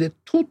faller det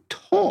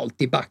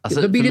totalt i backen.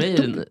 Alltså, då blir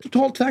det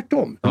totalt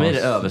tvärtom. För mig är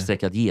det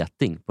överstreckad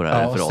geting på det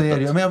här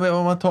referatet. Men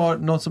om man tar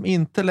något som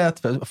inte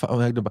lät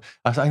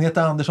alltså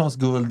Agneta Anderssons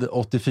guld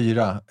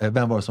 84,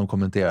 vem var det som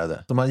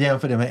kommenterade? Om man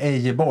jämför det med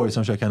Ejeborg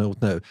som kör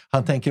kanot nu.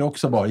 Han tänker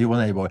också bara,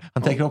 Johan Ejeborg,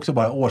 han tänker också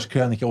bara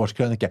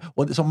årskrönika.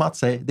 Och som Mats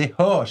säger, det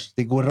hörs,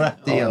 det går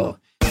rätt igenom.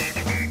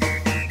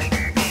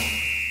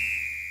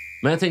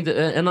 Men jag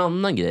tänkte, en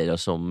annan grej då,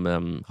 som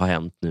har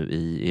hänt nu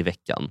i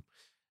veckan.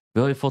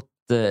 Vi har ju fått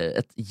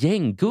ett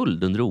gäng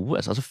guld under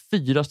OS. Alltså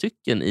 4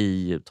 stycken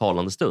i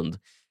talande stund.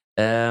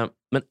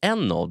 Men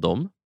en av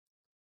dem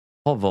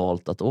har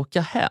valt att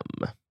åka hem.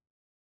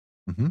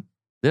 Mm-hmm.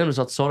 Det är nämligen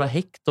så att Sara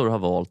Hector har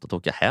valt att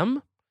åka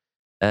hem.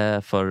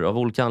 Av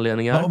olika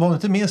anledningar. Var hon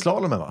inte med i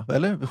slalomen, va?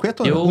 Eller sket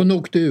hon? Jo, hon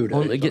åkte ur det.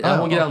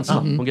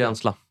 Hon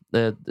gränslade.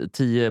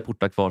 10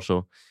 portar kvar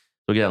så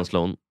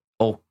gränslade hon.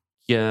 Och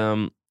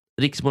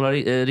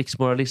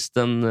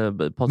riksmoralisten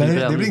Patrik Men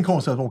det är väl inte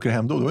konstigt att hon åker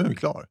hem då är hon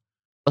klar.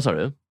 Vad sa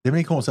du? Det är väl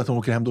inte konstigt att hon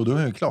åker hem då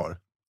är hon klar.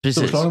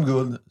 Precis. Slalom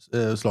guld,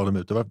 slalom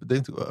ute. Det är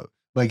inte,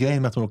 vad är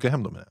grejen med att hon åker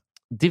hem då med det?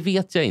 Det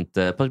vet jag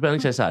inte. Patrik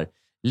Bränning säger så här: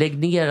 lägg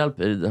ner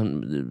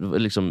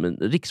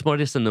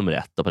riksmoralisten nummer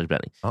 1 av Patrik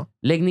Bränning. Ja.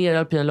 Lägg ner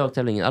alpina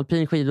lagtävlingen.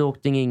 Alpin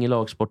skidåkning är ingen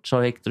lagsport.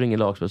 Sara Hector ingen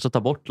lagsport. Så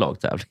ta bort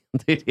lagtävling.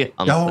 Det är det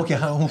han säger. Okej,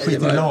 hon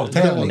skiter i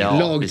lagtävling.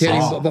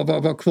 Lagtävling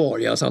var kvar,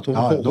 ja, så att hon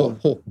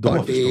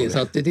hoppar. Så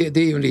att det är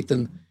ju en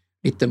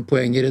liten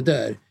poäng i det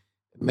där.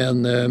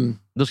 Men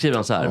då skriver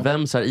han så här: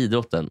 vem är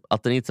idrotten?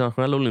 Att den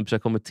internationella olympiska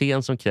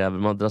kommittén som kräver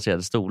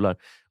madrasserade stolar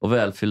och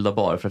välfyllda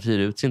barer för att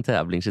hyra ut sin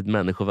tävling, sitt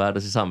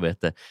människovärde, sitt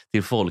samvete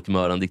till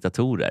folkmörande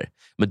diktatorer.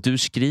 Men du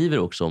skriver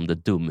också om det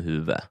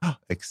dumhuvud.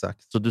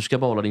 Exakt. Så du ska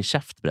bara hålla din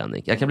käft,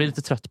 Bränning. Jag kan bli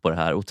lite trött på det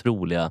här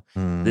otroliga.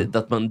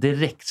 Att man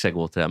direkt ska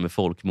gå till det här med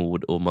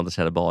folkmord och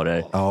madrasserade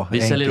barer.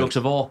 Vi säljer också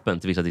vapen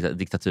till vissa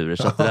diktaturer.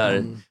 Så att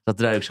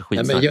det där är också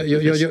skitsnack.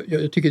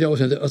 Jag tycker det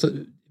är alltså,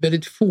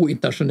 väldigt få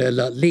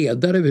internationella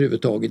ledare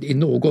överhuvudtaget i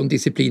någon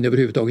disciplin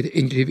överhuvudtaget,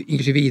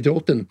 inklusive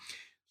idrotten,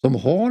 som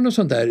har någon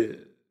sån där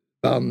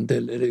band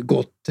eller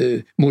gott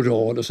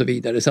moral och så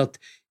vidare. Så att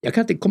jag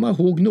kan inte komma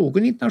ihåg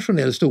någon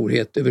internationell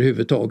storhet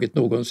överhuvudtaget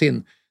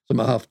någonsin som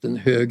har haft en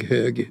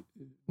hög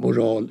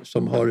moral,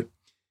 som har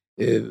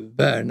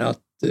värnat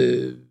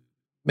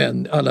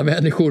men alla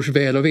människors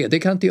väl och ve. Det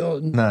kan inte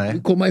jag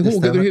komma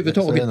ihåg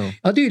överhuvudtaget.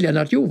 Ja, det är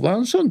Lennart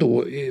Johansson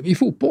då i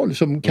fotboll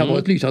som kan vara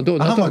ett lysande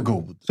undantag. Han var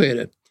god. Så är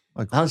det.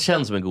 Han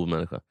känns som en god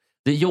människa.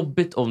 Det är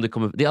jobbigt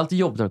det är alltid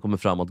jobbigt när det kommer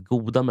fram att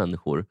goda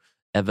människor,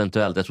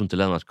 eventuellt, jag tror inte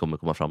Lennart kommer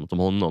komma framåt om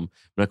honom,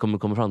 men det kommer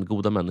komma fram att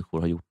goda människor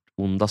har gjort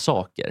onda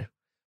saker.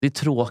 Det är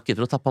tråkigt,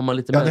 för då tappar man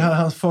lite... Ja, det här,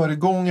 hans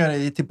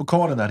föregångare till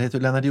pokalen där, det heter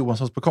Lennart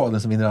Johanssons pokal,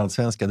 den som vinner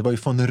allsvenskan. Det var ju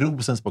von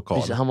Rosens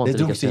pokal. Precis, det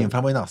drogs in, för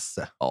han var ju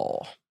nasse.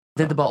 Ja.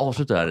 Det är inte bara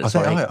avsluta där,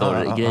 Sara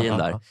Hector-grejen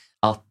där.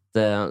 Att,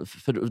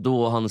 för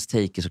då hans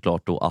take är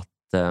såklart då att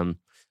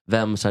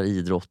vems är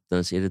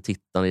idrottens? Är det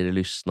tittarna? Är det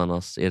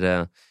lyssnarnas? Är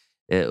det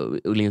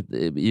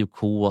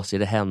IOKs? Är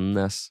det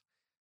hennes?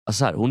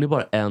 Alltså här, hon är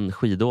bara en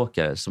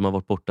skidåkare som har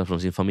varit borta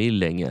från sin familj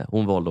länge.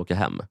 Hon valde att åka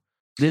hem.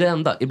 Det är det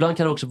enda. Ibland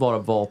kan det också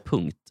vara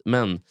punkt.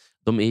 Men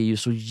de är ju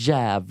så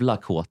jävla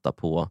kåta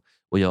på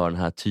att göra den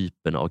här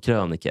typen av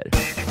kröniker.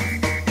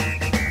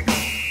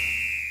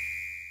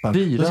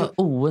 4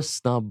 OS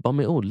snabba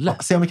med Olle.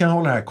 Se om vi kan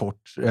hålla det här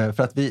kort.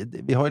 För att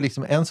vi har ju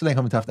liksom, än så länge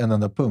har vi inte haft en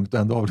enda punkt och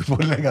ändå har vi på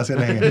det ganska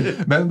länge.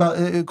 Men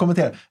bara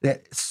kommentera.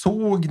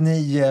 Såg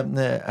ni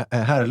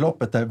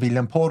herrloppet där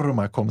William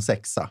Poromaa kom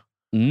 6:a?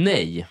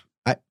 Nej.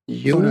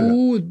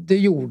 Jo, det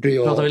gjorde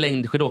jag. Pratar vi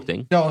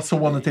längdskidåkning? Ja,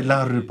 sonen till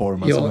Larry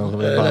Poromaa.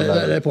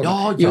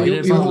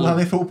 Han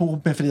är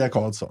ihop med Fria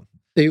Karlsson.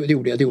 Det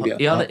gjorde jag.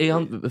 Är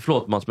han,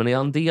 förlåt Mats, men är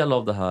han del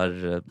av det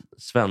här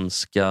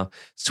svenska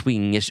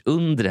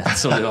swingers-undret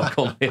som det har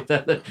kommit?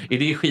 Eller är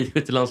det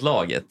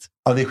skidskyttelandslaget?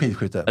 Ja, det är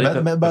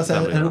skidskytte. Men bara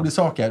säga en rolig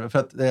sak här. För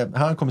att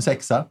han kom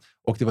 6:a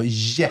och det var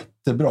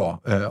jättebra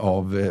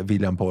av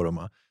William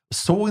Poromaa.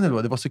 Såg ni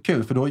då? Det var så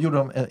kul, för då gjorde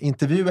de en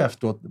intervju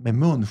efteråt med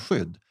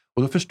munskydd.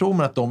 Och då förstod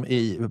man att de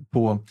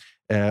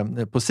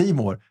på C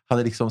More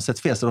hade liksom sett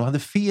fel. Så de hade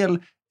fel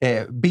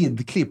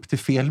bildklipp till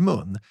fel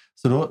mun.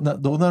 Så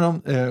då när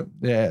de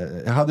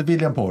hade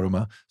William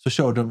Poromaa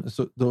så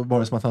då var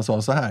det som att han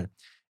sa så här: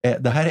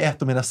 det här är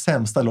ett av mina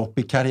sämsta lopp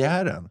i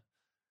karriären.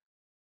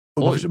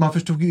 Och man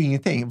förstod ju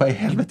ingenting. Vad i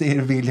helvete är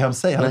det William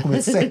säger? Han har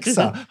kommit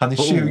 6:a. Han är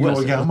 20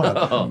 år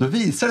gammal. Då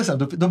visade det sig,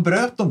 då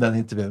bröt de den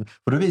intervjun.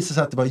 Och då visade det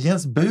sig att det var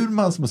Jens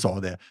Burman som sa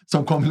det.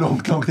 Som kom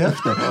långt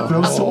efter. För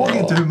de såg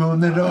inte hur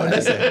munnen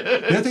rörde sig.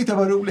 Det tyckte jag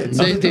var roligt.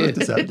 Det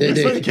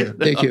är kul.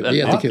 Det är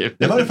jättekul.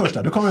 Det var det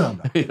första. Då kommer det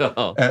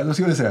andra. Då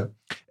ska vi se.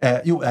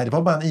 Det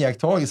var bara en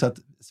iakttagelse att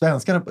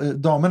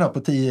damerna på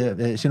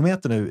 10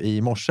 kilometer nu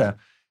i morse,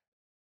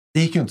 det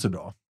gick ju inte så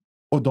bra.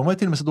 Och de var ju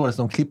till och med så dåliga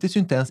så de klipptes ju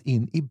inte ens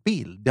in i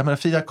bild. Jag menar,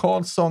 Fria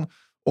Karlsson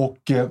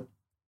och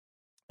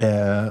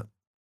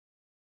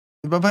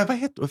Vad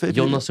heter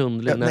Jonas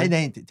Sundling?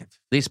 Nej, inte.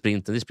 Det är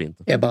sprinten.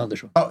 Ebba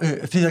Andersson. Ja,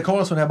 Frida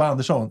Karlsson och Ebba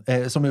Andersson,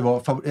 som ju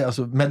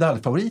var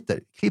medaljfavoriter,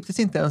 klipptes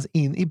inte ens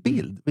in i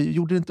bild.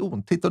 Gjorde det inte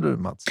ont? Tittade du,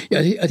 Mats?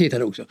 Jag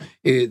tittade också.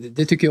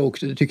 Det tycker jag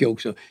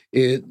också.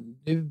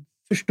 Nu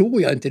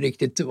förstår jag inte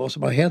riktigt vad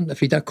som har hänt.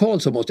 Frida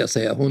Karlsson måste jag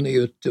säga. Hon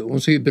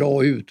ser ju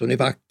bra ut. Hon är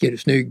vacker,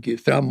 snygg,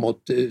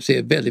 framåt.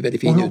 Ser väldigt,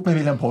 väldigt fin ut. Och ihop med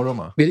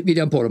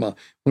William Poromaa.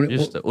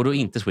 Just det. Och då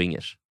inte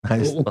swingers.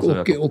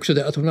 Och också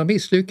det att hon har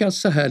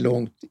misslyckats så här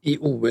långt i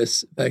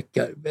OS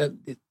verkar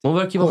väldigt hon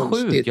verkar vara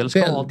sjuk eller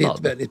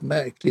skadad. Väldigt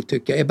märkligt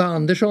tycker jag. Ebba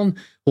Andersson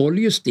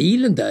håller ju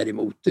stilen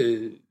däremot.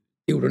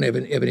 Gjorde hon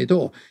även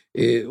idag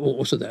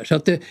och sådär. Så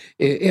att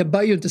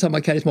Ebba är ju inte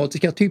samma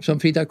karismatiska typ som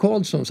Frida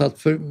Karlsson, så att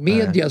för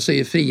media så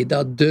är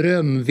Frida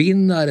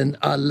drömvinnaren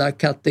alla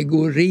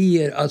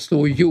kategorier att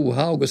slå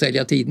Johaug och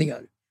sälja tidningar.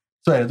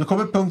 Så är det. Då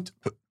kommer punkt,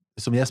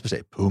 som Jesper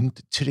säger, punkt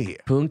 3.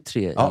 Punkt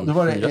 3. Ja, då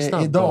var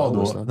det idag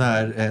då,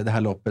 när det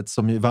här loppet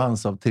som ju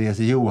vanns av Therese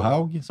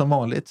Johaug som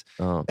vanligt.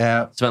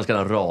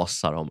 Svenskarna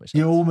rasar om.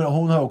 Jo, men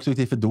hon har också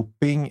gått för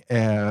doping.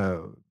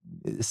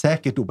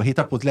 Säkert doping.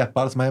 Hittat på ett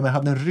läppbalsam. Men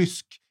hade en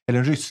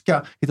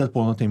ryska hittat på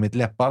någonting med ett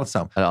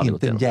läppbalsam.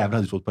 Inte en jävla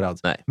hade trott på det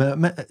alls.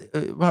 Men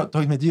jag har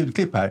tagit med ett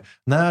ljudklipp här.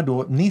 När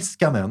då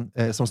Niskanen,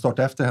 som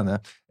startar efter henne,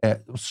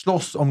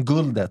 slåss om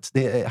guldet.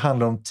 Det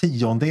handlar om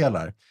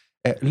 10-delar.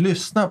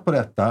 Lyssna på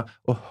detta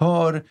och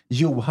hör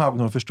Johaug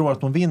när hon förstår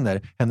att hon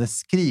vinner. Hennes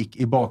skrik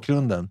i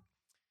bakgrunden.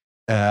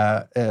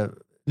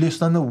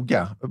 Lyssna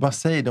noga. Vad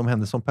säger de om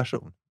henne som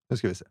person? Nu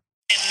ska vi se.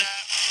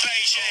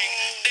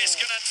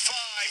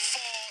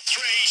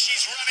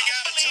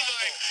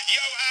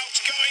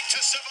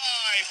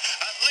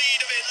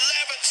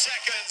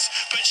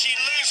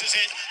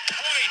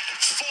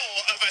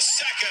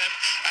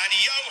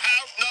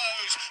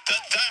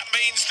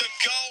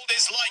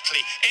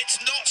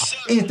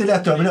 Inte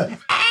lätt över nu.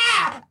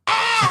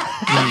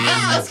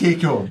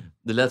 Skriker hon.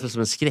 Det lät väl som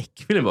en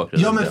skräckfilm i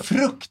bakgrunden. Ja, men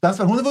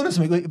fruktansvärt. Hon har vunnit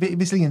så mycket.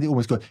 Visserligen inte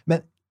OS-guld. Men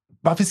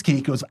varför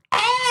skriker hon så?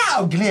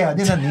 Och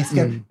glädjen när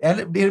Niskan.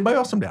 Eller är det bara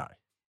jag som blir arg?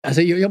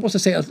 Alltså jag måste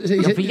säga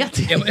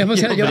jag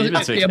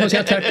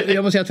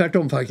måste säga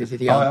tvärtom faktiskt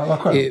lite grann. Ja, vad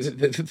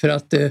skönt. För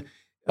att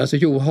alltså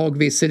Johaug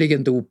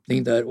visserligen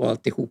dopning där och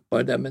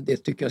alltihopa där, men det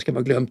tycker jag ska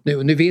vara glömt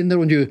nu. Nu vinner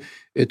hon ju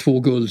 2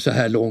 guld så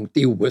här långt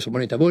i OS som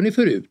hon inte har vunnit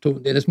förut.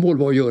 Hennes mål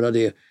var att göra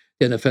det.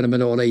 Den är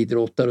fenomenala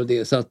idrottare och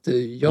det. Så att hon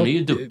är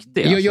ju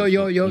duktig.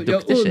 Jag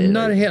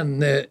unnar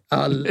henne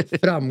all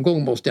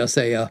framgång måste jag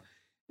säga.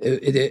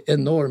 Det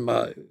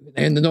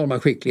enorma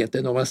skicklighet,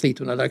 enorma slit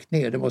hon har lagt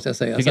ner, det måste jag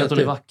säga. Tycker att hon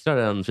är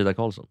vackrare än Frida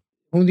Karlsson?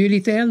 Hon är ju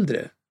lite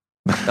äldre.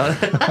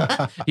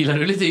 Gillar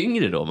du lite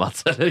yngre då,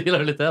 Mats? Eller gillar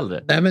du lite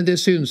äldre? Nej, men det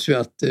syns ju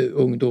att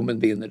ungdomen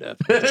vinner där.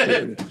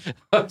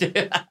 Okay.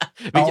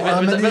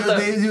 Men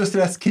det är just det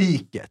där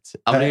skriket.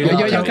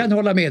 Jag kan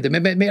hålla med det,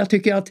 men jag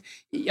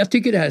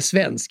tycker det här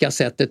svenska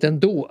sättet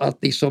ändå att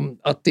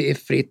det är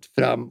fritt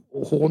fram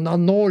och håna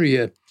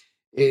Norge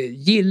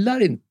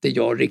gillar inte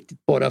jag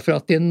riktigt, bara för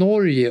att det är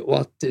Norge och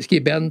att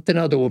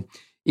skribenterna då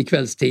i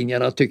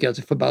kvällstidningarna tycker att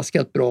det är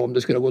förbaskat bra om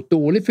det skulle ha gått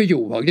dåligt för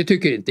Johaug. Det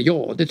tycker inte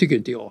jag.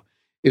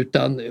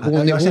 Utan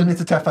jag känner mig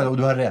inte träffad och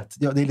du har rätt.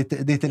 Det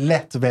är lite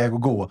lätt väg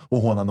att gå och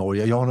håna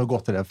Norge. Jag har nog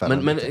gått i den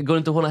fällan. Men går det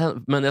inte att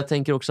håna, men jag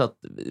tänker också att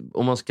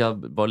om man ska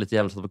vara lite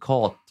jävla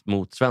advokat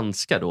mot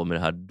svenskar då med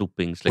det här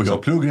dopings liksom. Och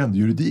jag pluggar ändå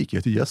juridik, jag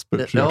heter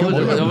Jesper.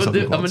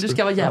 Men du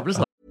ska vara jävla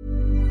snabb.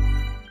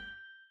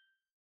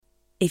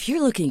 If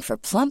you're looking for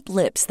plump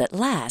lips that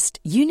last,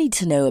 you need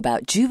to know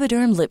about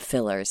Juvederm lip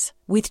fillers.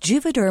 With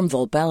Juvederm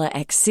Volbella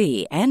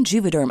XC and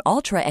Juvederm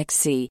Ultra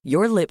XC,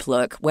 your lip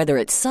look, whether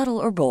it's subtle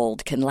or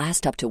bold, can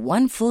last up to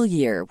 1 full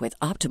year with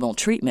optimal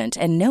treatment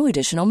and no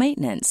additional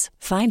maintenance.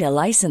 Find a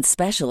licensed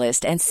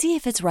specialist and see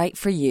if it's right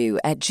for you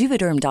at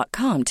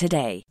Juvederm.com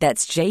today.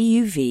 That's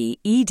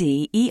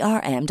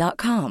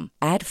JUVEDERM.com.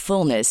 Add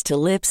fullness to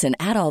lips in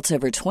adults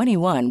over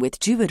 21 with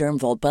Juvederm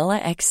Volbella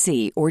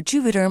XC or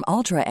Juvederm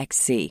Ultra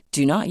XC.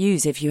 Do not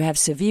use if you have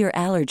severe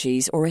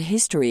allergies or a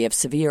history of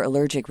severe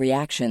allergic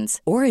reactions,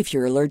 or if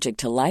you're allergic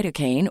to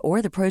lidocaine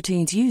or the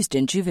proteins used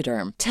in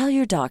Juvederm. Tell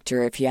your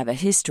doctor if you have a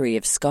history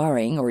of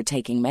scarring or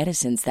taking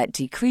medicines that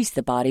decrease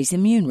the body's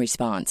immune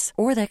response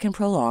or that can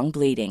prolong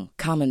bleeding.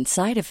 Common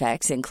side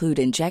effects include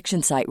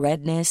injection site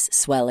redness,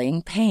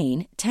 swelling,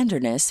 pain,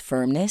 tenderness,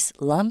 firmness,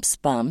 lumps,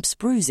 bumps,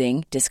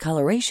 bruising,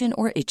 discoloration,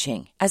 or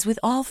itching. As with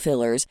all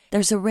fillers,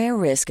 there's a rare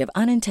risk of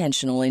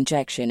unintentional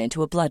injection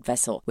into a blood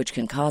vessel, which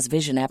can cause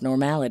vision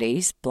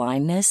abnormalities,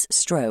 blindness,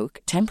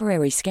 stroke,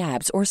 temporary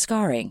scabs, or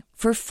scarring.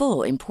 For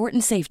full,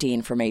 important safety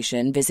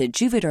information, visit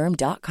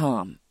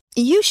Juvederm.com.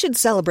 You should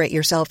celebrate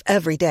yourself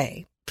every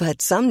day,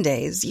 but some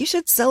days you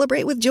should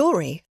celebrate with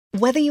jewelry.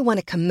 Whether you want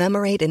to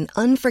commemorate an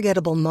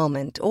unforgettable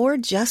moment or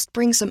just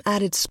bring some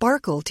added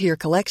sparkle to your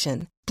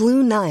collection,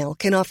 Blue Nile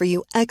can offer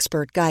you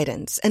expert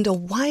guidance and a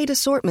wide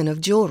assortment of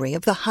jewelry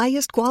of the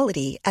highest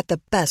quality at the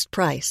best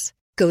price.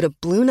 Go to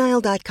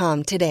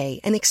BlueNile.com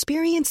today and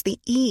experience the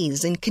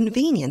ease and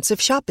convenience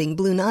of shopping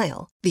Blue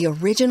Nile, the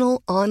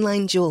original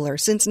online jeweler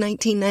since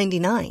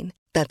 1999.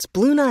 That's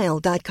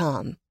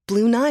BlueNile.com.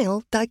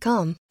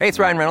 BlueNile.com. Hey, it's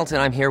Ryan Reynolds,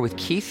 and I'm here with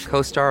Keith,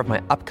 co-star of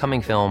my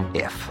upcoming film,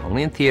 If,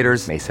 only in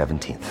theaters May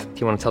 17th. Do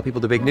you want to tell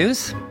people the big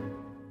news?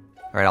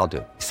 All right, I'll do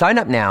it. Sign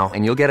up now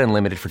and you'll get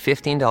unlimited for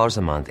 $15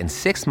 a month and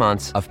 6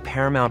 months of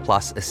Paramount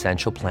Plus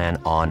Essential Plan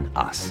on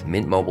us.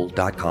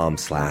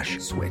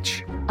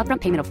 MintMobile.com/switch.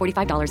 Upfront payment of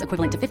 $45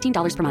 equivalent to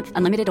 $15 per month.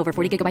 Unlimited over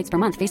 40 gigabytes per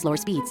month. Face lower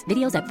speeds.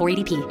 Videos at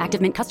 480p.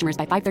 Active Mint customers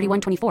by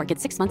 531.24 get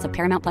 6 months of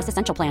Paramount Plus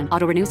Essential Plan.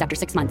 Auto renews after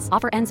 6 months.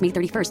 Offer ends May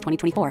 31st,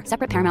 2024.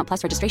 Separate Paramount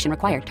Plus registration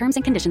required. Terms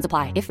and conditions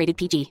apply if rated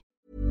PG.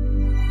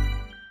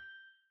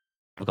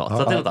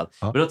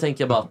 Men då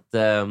tänker jag bara att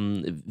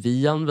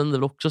vi använder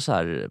väl också så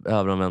här,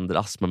 överanvänder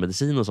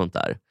astmamedicin och sånt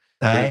där.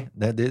 Nej,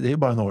 det är ju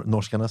bara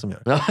norskarna som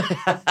gör det.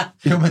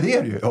 Jo, men det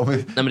är det ju.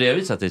 Nej, men det är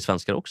ju så att det är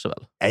svenskar också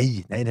väl?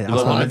 Nej. Det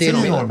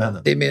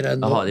är mer än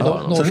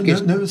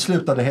norsk. Nu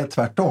slutade det helt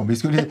tvärtom. Vi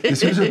skulle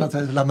sluta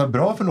att landa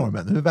bra för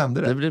norrmän. Nu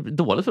vände det. Det blir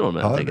dåligt för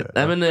norrmän.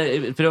 Nej, men,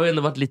 för det har ju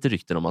ändå varit lite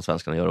rykten om att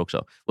svenskarna gör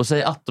också. Och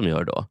säg att de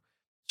gör då.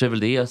 Så är väl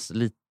det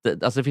lite...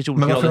 Alltså det finns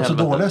olika. Men varför är de så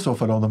dåliga i så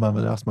fall om de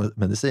använder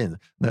astmamedicin?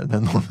 När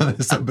norrmän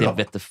är så bra. Det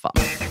vet fan.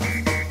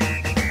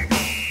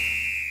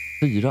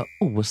 4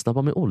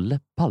 OS-snabba med Olle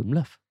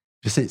Palmlöf.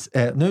 Precis.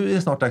 Nu är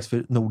det snart dags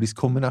för nordisk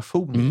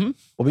kombination.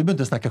 Och vi behöver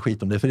inte snacka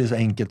skit om det, för det är så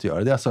enkelt att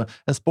göra. Det är alltså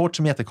en sport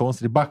som är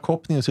jättekonstig. Det är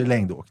backhoppning och så är det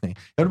längdåkning.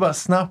 Jag vill bara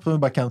snabbt,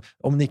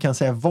 om ni kan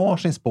säga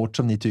varsin sport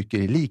som ni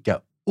tycker är lika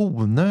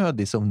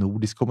onödig som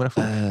nordisk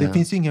kombination. Det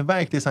finns ju ingen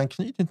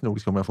verklighetsanknytning till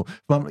nordisk kombination.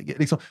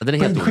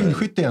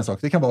 Skidskytte är en sak.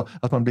 Det kan vara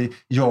att man blir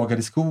jagad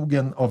i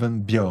skogen av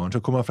en björn,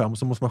 så kommer man fram och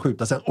så måste man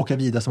skjuta, sen åka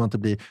vidare så man inte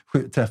blir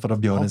träffad av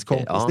björnens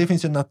kompis. Ja. Det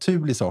finns ju en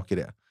naturlig sak i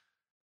det.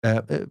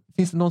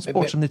 Finns det någon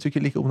sport som ni tycker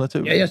är lika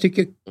onaturlig? Jag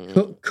tycker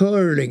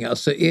curling,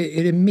 alltså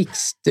är det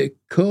mixed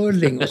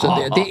curling och så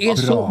det är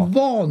så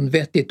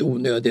vanvettigt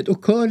onödigt,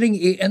 och curling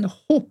är en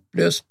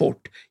hopplös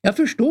sport. Jag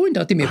förstår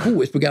inte att det är med på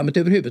OS-programmet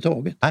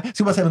överhuvudtaget. Nej, jag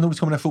ska bara säga vad nordisk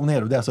kombination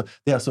är. Det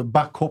är alltså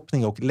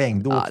backhoppning och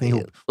längdåkning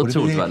ihop.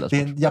 Det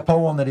är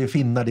japaner, det är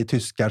finnar, det är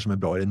tyskar som är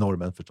bra, det är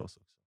norrmän förstås.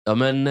 Ja,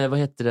 men vad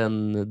heter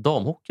den?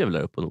 Damhockey är väl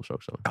där uppe på Norsa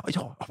också?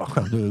 Ja, vad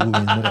skönt. Du går in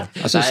med det.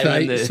 Alltså,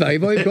 Sverige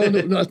var ju bra.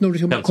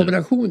 Nordisk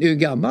kombination är ju en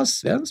gammal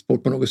svensk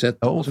sport på något sätt.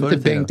 Ja,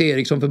 Bengt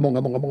Eriksson för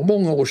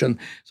många år sedan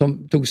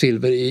som tog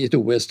silver i ett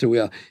OS, tror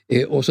jag.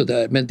 Och så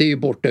där. Men det är ju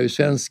borta ur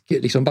svensk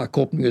liksom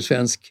backhoppning och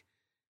svensk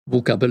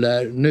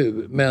vokabulär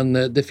nu. Men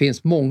det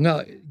finns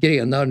många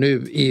grenar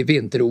nu i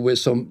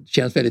vinter-OS som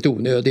känns väldigt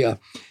onödiga.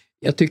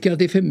 Jag tycker att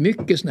det är för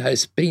mycket såna här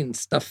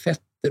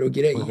sprintstafetter och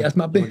grejer. Att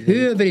man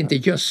behöver inte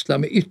gödsla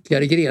med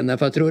ytterligare grenar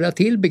för att röra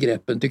till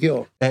begreppen, tycker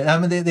jag. Nej,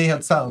 men det är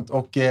helt sant.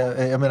 Och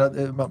jag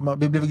menar,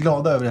 vi blev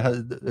glada över det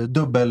här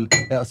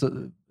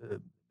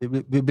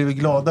vi blev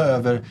glada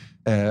över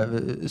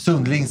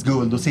Sundlings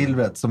guld och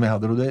silvret som vi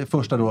hade. Och det är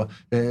första då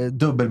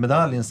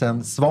dubbelmedaljen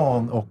sen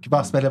Svan och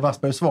Wassberg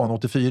och Svan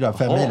 84,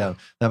 5 milen.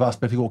 När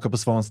Wassberg fick åka på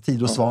Svans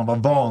tid och Svan var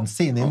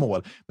vansinnig i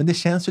mål. Men det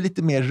känns ju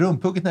lite mer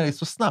rumpugget när det är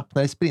så snabbt,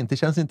 när det är sprint. Det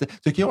känns inte,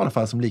 tycker jag i alla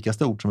fall, som lika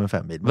stort som en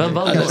 5 mil. Vem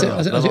vann då? Vem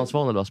vann,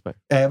 Svan eller Wassberg?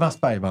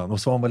 Wassberg vann, och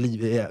Svan var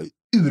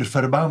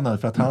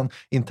urförbannad för att han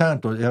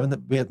internt då,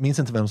 minns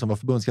inte vem som var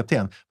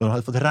förbundskapten, men han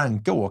hade fått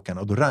ranka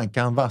åkarna, och då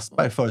rankade han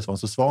Wassberg före Svan,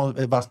 så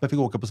Wassberg fick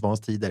åka på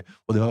Svans tider,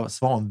 och det var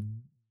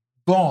Svan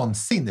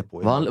vansinnig på.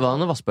 Var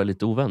han och Wassberg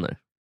lite ovänner?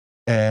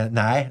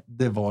 Nej,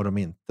 det var de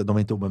inte. De var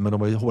inte ovänner, men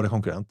de var ju hårda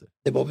konkurrenter.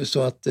 Det var väl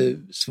så att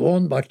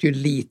Svan var ju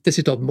lite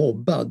citat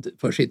mobbad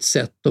för sitt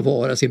sätt att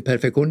vara, sin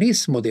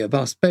perfektionism, och det.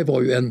 Wassberg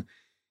var ju en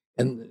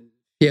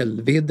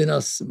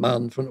fjällviddernas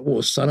man från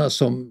Åsarna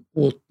som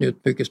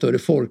åtnjöt mycket större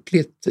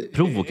folkligt.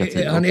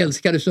 Provokativ. Han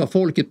älskades av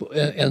folket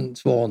än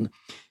Svan,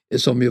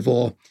 som ju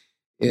var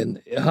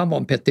han var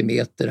en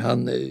petimeter.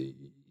 Han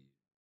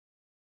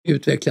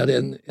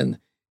utvecklade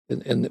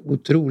en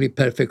otrolig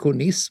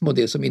perfektionism, och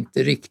det som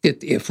inte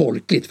riktigt är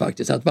folkligt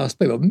faktiskt. Att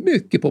Wassberg var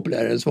mycket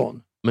populärare än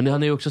Svan. Men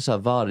han är ju också så här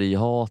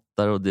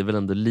varghatare, och det är väl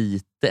ändå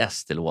lite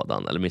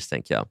ST-lådan, eller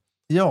misstänker jag.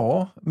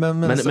 Ja,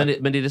 men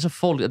det är så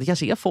folk, det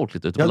kanske är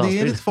folkligt ute på landsbygden.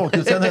 Ja, det är lite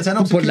folkligt. Sen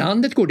också på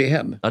landet går det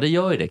hem. Ja, det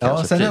gör ju det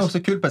kanske. Ja, sen är det också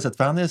kul på ett sätt,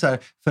 för han är så här,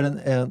 för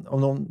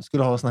om någon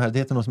skulle ha såna här, det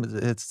heter något som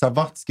ett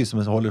Savatsky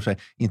som håller sig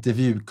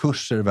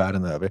intervjukurser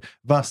världen över.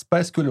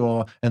 Wassberg skulle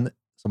vara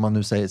som man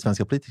nu säger,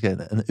 svenska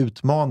politiker, en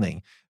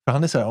utmaning. För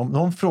han är så här, om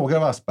någon frågar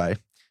Wassberg,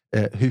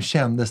 hur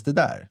kändes det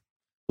där?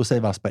 Då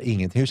säger Wassberg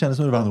ingenting. Hur kändes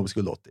det när du vann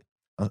OS-guld 80?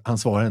 Han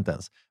svarar inte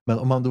ens. Men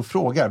om man då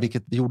frågar,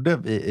 vilket vi gjorde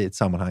i ett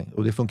sammanhang,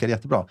 och det funkar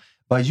jättebra.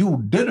 Vad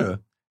gjorde du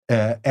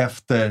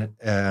efter...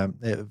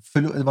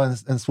 det var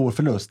en svår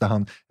förlust där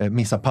han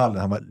missade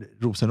pallen. Han var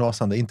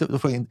rosenrasande.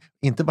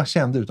 Inte vad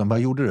kände utan vad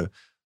gjorde du?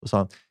 Och sa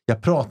han,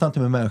 jag pratade inte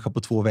med en människa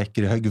på 2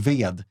 veckor. Jag högg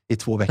ved i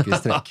 2 veckor i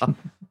sträck.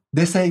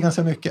 Det säger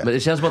ganska mycket. Men det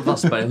känns som att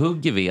Wassberg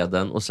hugger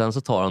veden och sen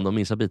så tar han de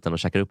minsta bitarna och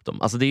käkar upp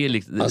dem. Alltså det är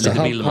lite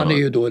han är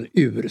ju då en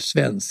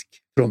ursvensk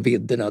från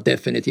vidderna,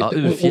 definitivt. Ja,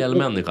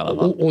 urfjällmänniska i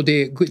alla fall. Och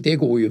det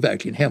går ju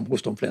verkligen hem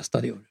hos de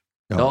flesta, det gör det.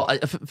 Ja,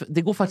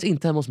 det går faktiskt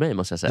inte hem hos mig,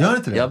 måste jag säga. Gör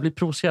inte det? Jag blir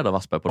provocerad av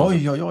Wassberg på dem. Oj.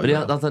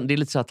 Det är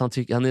lite så att han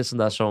är sån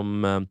där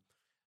som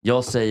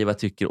jag säger vad jag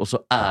tycker och så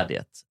är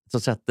det.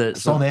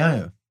 Sån är han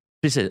ju.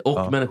 Precis,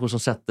 och människor som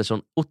sätter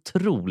sån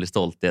otrolig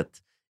stolthet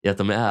i att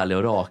de är ärliga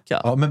och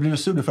raka. Ja, men blir du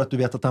sur för att du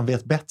vet att han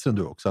vet bättre än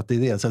du också? Att det är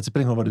det, så att det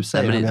spelar ingen roll vad du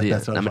säger. Nej,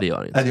 men det gör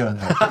han inte. Nej, det gör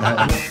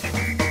han inte.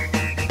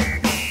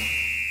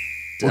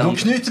 Och då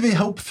knyter vi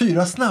ihop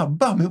 4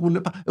 snabba med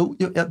Olle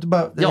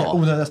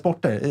onödiga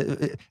sporter.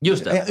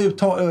 Just det.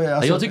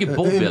 Jag tycker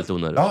Bob är helt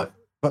onödig. Ja,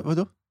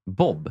 vadå?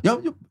 Bob?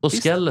 Ja, och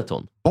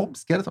Skeleton. Bob,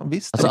 Skeleton,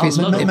 visst.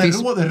 Alltså, men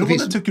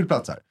Rodel tycker du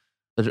platsar?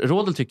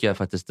 Rodel tycker jag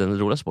faktiskt är den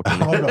roliga sporten.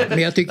 Men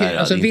jag tycker,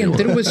 alltså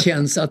vinter-OS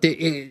känns att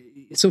det är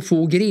så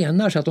få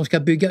grenar så att de ska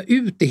bygga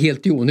ut det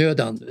helt i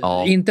onödan.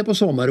 Ja. Inte på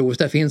sommar-OS,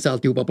 där finns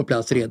alltihopa på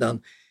plats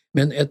redan.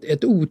 Men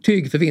ett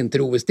otyg för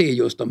vinter-OS, det är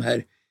just de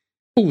här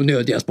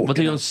onödiga sporterna. Vad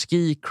tycker du om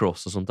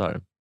skicross och sånt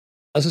där?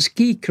 Alltså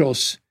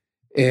skicross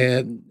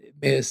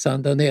med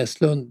Sandra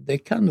Näslund, det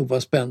kan nog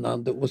vara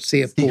spännande att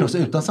se på. Skicross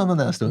utan Sandra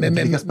Näslund,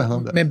 inte lika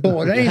spännande. Men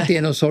bara inte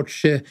i någon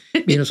sorts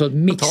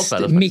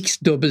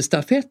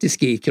mixdubbelstafett i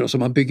skicross som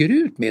man bygger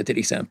ut med till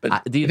exempel.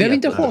 Vi vill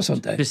inte ha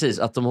sånt där. Precis,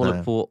 att de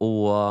håller på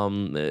och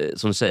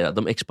som du säger,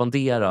 de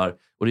expanderar,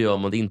 och det gör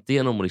man inte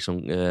genom att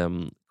liksom,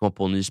 komma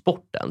på en ny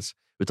sport ens.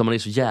 Utan man är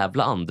så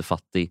jävla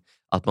andefattig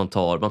att man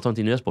tar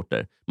inte in nya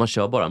sporter. Man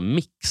kör bara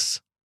mix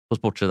på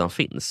sport som redan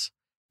finns.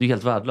 Det är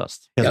helt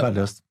värdelöst.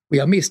 Värdelöst. Och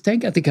jag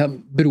misstänker att det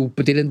kan bero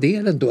på till en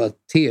del då att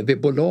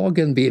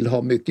tv-bolagen vill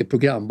ha mycket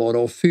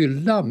programvara att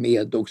fylla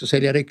med också,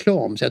 sälja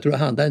reklam. Så jag tror det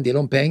handlar en del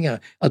om pengar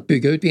att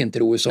bygga ut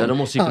vinter-OS.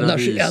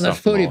 Annars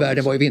förr i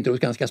världen var ju vinter-OS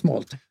ganska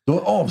smalt. Då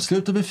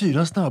avslutar vi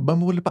 4 snabba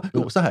mål.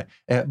 Så här,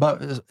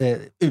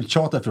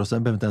 uttjata för oss,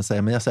 jag behöver inte ens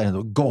säga, men jag säger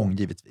ändå gång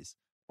givetvis.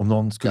 Om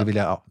någon skulle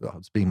vilja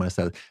springa man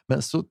istället.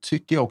 Men så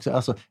tycker jag också,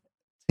 alltså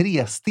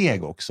 3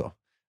 steg också.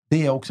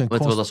 Det är också en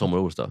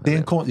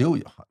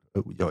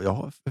jag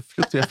har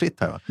fluktuerat fritt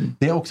här. Va?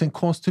 Det är också en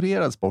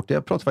konstruerad sport.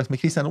 Jag pratade faktiskt med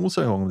Christian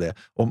Olsson en gång om det.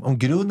 Om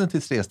grunden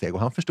till 3 steg, och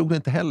han förstod det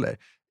inte heller.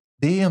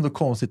 Det är ändå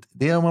konstigt.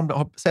 Det är om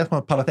man säger att man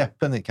har pallat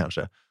äpplen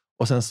kanske.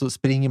 Och sen så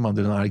springer man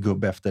till en arg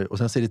gubbe efter. Och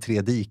sen så är det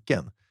 3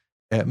 diken.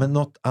 Men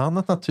något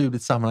annat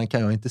naturligt sammanhang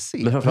kan jag inte se.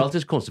 Men framförallt är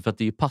det konstigt för att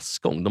det är ju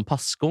passgång. De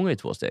passgångar i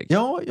 2 steg.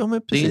 Ja,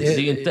 men precis. Det är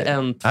ju inte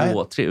 1,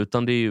 2, 3,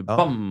 utan det är ju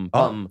bam,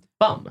 bam,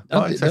 bam.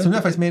 Ja, exakt. Så nu är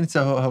jag faktiskt mer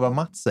intresserad av att höra vad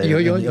Mats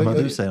säger än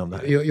vad du säger om det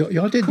här.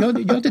 Jag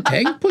har inte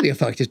tänkt på det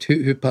faktiskt,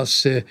 hur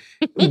pass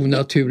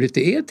onaturligt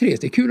det är 3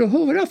 steg. Kul att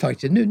höra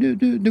faktiskt.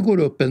 Nu går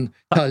det upp en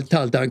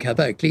talldank här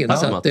verkligen. Ja,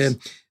 så att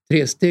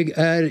 3 steg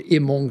är i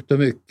mångt och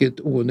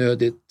mycket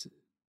onödigt.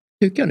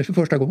 Tycker jag nu för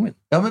första gången.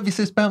 Ja, men visst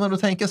är det spännande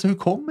att tänka sig, hur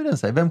kommer den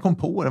sig? Vem kom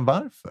på den?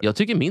 Varför? Jag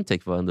tycker min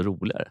take var ändå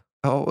roligare.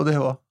 Ja, och det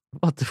var?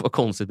 Att det var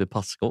konstigt med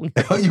passgång.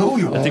 Ja, jo.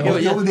 Jag tycker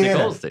det var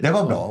jättekonstigt. Det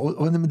var bra.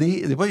 Och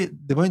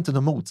det var inte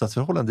något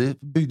motsatsförhållande.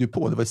 Det byggde ju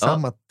på. Det var ju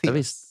samma tips. Ja,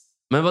 visst.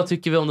 Men vad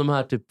tycker vi om de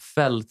här typ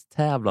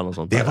fälttävlan och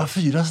sånt? Det var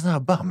 4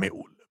 snabba med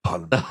Olle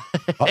Palme.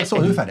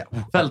 Så, nu är färdiga.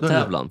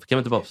 Fälttävlan. Kan vi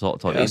inte bara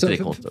ta det? Inte det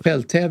konstigt.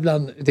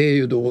 Fälttävlan, det är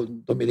ju då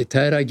de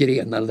militära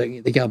grenarna,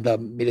 det gamla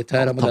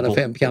militära moderna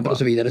femkamper och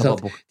så vidare. Så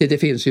att det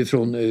finns ju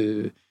från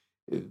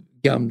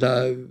gamla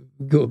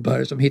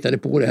gubbar som hittade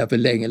på det här för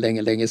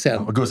länge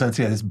sedan. Och Gustav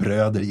III:s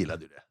bröder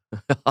gillade det.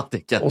 Ja, det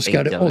kan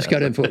Oscar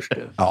den första.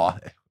 Ja.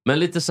 Men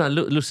lite så här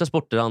lustiga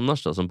sporter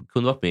annars då, som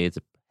kunde varit med i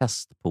typ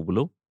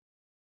hästpolo.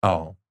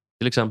 Ja.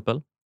 Till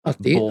exempel.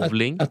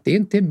 Bowling. Att det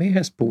inte är med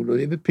hästpolo.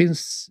 Det är väl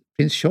prins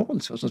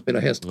Charles som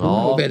spelar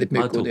hästpolo väldigt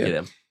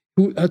mycket.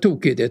 Jag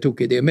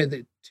tog det.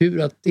 Men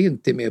tur att det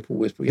inte är med på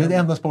OS-programmet. Det är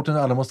den enda sporten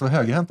där alla måste vara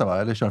högerhänta,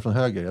 va? Eller köra från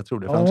höger, jag tror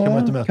det. För annars kan man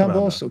inte möta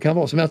kan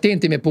vara så. Men att det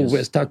inte är med på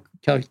OS,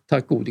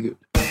 tack gode Gud.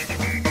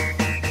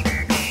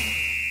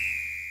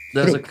 Det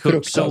är alltså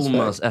Kurt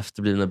Zoumas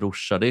efterblivna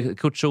brorsa.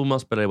 Kurt Zouma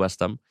spelar i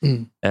West Ham.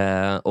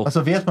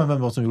 Alltså vet man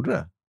vem som gjorde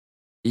det?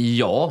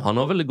 Ja, han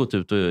har väl gått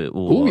ut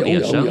och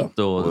erkänt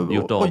och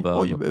gjort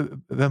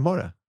avbön. Vem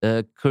var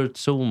det? Kurt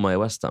Zouma i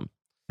West Ham.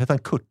 Heter han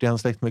Kurt? Är han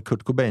släkt med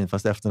Kurt Cobain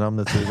fast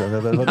efternamnet?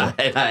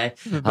 Nej,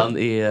 han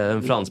är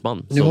en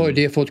fransman. Nu har ju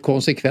det fått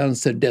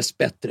konsekvenser dess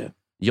bättre.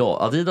 Ja,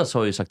 Adidas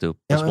har ju sagt upp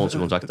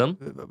sponsorkontrakten.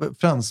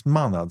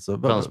 Fransman alltså.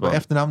 Vad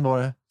efternamn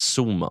var det?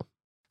 Zouma.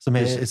 Som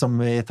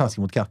är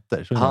taskig mot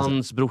katter.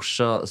 Hans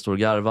brorsa står och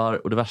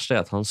garvar. Och det värsta är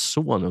att hans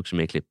son också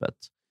med i klippet.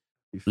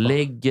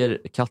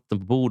 Lägger katten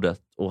på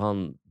bordet och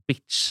han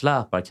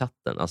bitchsläpar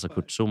katten. Alltså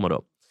Kurt Zouma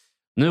då.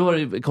 Nu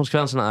har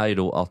konsekvenserna är ju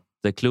då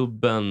att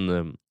klubben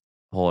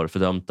har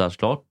fördömt det här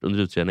såklart under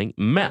utredning.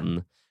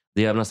 Men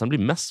det jag nästan blir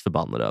mest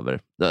förbannad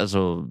över,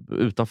 alltså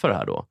utanför det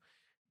här då,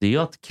 det är ju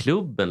att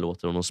klubben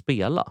låter honom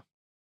spela.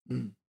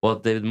 Och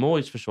att David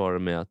Moyes försvarar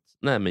med att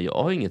nej, men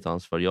jag har inget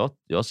ansvar,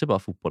 jag ser bara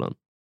fotbollen.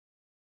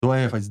 Då är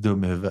jag faktiskt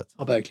dum i huvudet.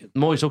 Ja, verkligen.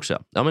 Moyes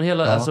också. Ja, men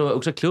alltså,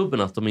 också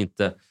klubben, att de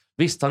inte,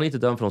 visst han är inte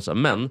dömd för något,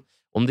 men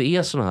om det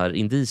är såna här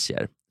indicier,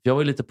 för jag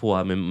var ju lite på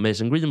här med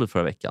Mason Greenwood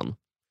förra veckan,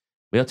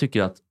 men jag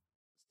tycker att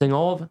stäng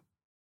av,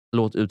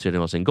 låt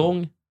utredningen ha sin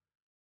gång.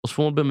 Och så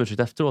får man be om ursäkt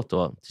efteråt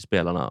då till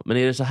spelarna. Men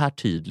är det så här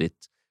tydligt?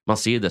 Man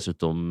ser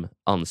dessutom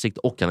ansikt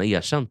och han har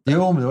erkänt det.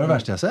 Jo, men det var det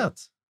värsta jag sett.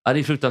 Ja, det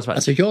är fruktansvärt.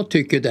 Alltså jag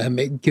tycker det här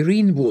med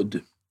Greenwood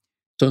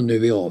som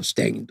nu är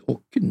avstängd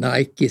och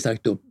Nike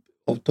sagt upp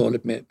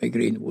avtalet med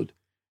Greenwood.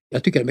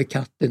 Jag tycker att med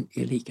katten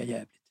är lika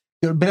jävligt.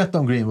 Berätta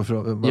om Greenwood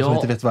för man som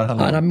inte vet vad det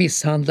handlar om. Han har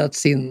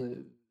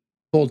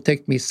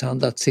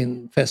misshandlat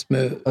sin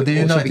fästmö. Ja, det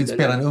är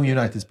United-spelaren, en ung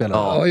United-spelare.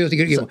 Ja, jag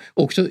tycker Greenwood.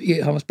 Också,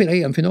 han spelade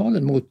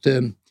EM-finalen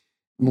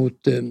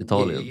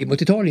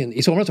mot Italien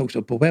i somras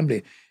också på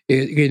Wembley,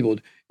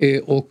 Greenwood.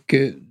 Och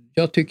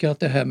jag tycker att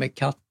det här med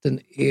katten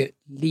är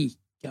lika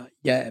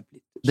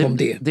jävligt som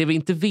det. Det vi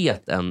inte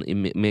vet än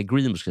med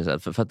Greenwood,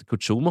 för att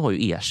Kurt Zouma har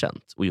ju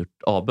erkänt och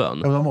gjort avbön.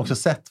 Ja, de har också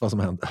sett vad som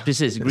hände.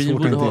 Precis,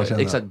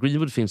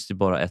 Greenwood finns det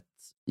bara ett,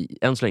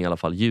 än så länge i alla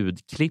fall,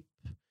 ljudklipp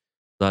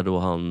där då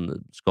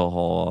han ska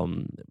ha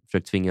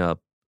försökt tvinga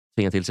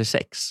till sig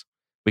sex.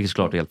 Vilket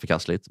såklart är helt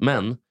förkastligt.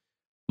 Men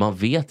man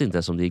vet inte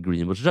ens om det är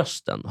Greenwoods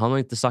rösten. Han har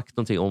inte sagt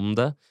någonting om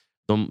det.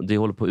 Det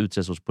håller på att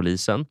utredas hos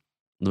polisen.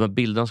 De här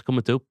bilderna som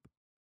kommit upp,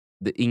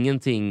 det är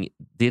ingenting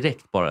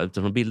direkt bara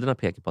utifrån bilderna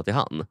pekar på att det är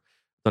han.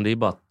 Utan det är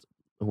bara att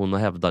hon har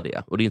hävdat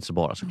det. Och det är inte så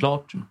bara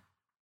såklart.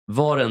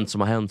 Var en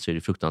som har hänt så är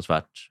det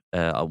fruktansvärt.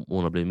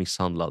 Hon har blivit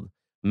misshandlad.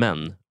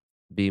 Men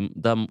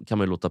där kan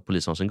man ju låta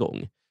polisen ha sin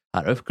gång.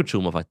 Här har Kurt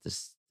Zouma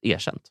faktiskt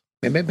erkänt.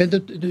 Men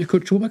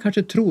Kurt Zouma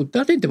kanske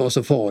trodde att det inte var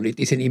så farligt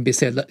i sin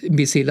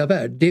imbecilla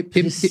värld. Det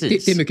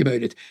är mycket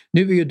möjligt.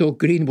 Nu är ju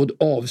dock Greenwood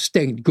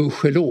avstängd,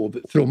 gudskelov,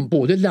 från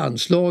både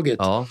landslaget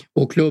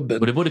och klubben.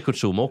 Och det borde Kurt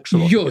Zouma också.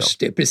 Just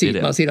det, precis.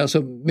 Det. Man ser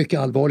alltså mycket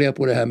allvarliga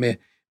på det här med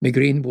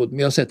Greenwood, men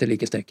jag sätter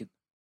likhetstecken.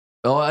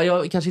 Ja,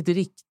 jag kanske inte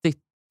riktigt...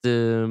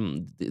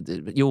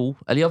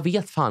 eller jag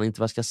vet fan inte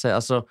vad jag ska säga.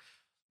 Alltså,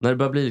 när det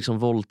börjar bli liksom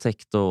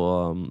våldtäkt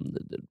och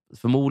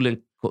förmodligen...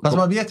 Alltså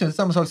man vet ju inte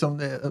samma sak som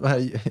det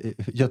här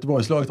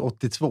Göteborgslaget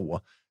 82.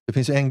 Det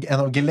finns ju en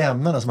av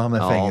glömmarna som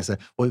hamnar i fängelse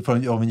och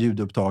av en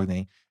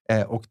ljudupptagning.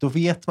 Och då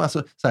vet man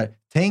alltså så här,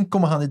 tänk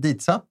om han är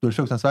ditsatt, då är det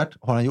fruktansvärt.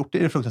 Har han gjort det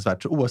är det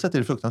fruktansvärt. Så oavsett är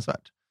det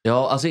fruktansvärt.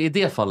 Ja, alltså i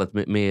det fallet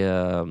med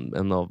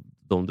en av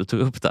de du tog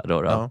upp där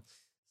då.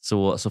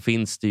 Så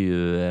finns det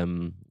ju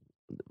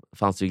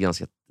fanns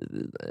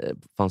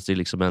det ju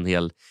liksom en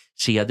hel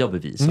kedja av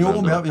bevis.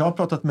 Jo, men jag har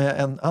pratat med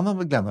en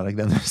annan glömare,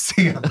 Glenn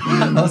Hussein.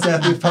 Han säger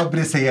att det är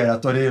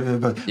fabricerat och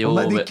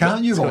det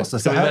kan ju vara så.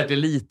 Ska vi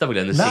verkligen lita på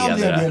Glenn Hussein?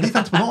 Nej, jag litar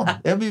inte på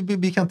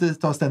honom. Vi kan inte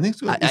ta ställning.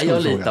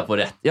 Jag litar på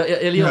rätt. Jag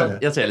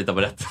säger jag litar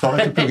på rätt. Fan,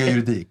 jag pluggar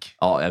juridik.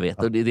 Ja, jag vet.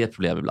 Och det är ett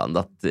problem ibland.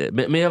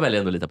 Men jag väljer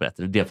ändå att lita på rätt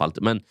i det fallet.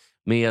 Men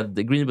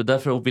med Greenwood,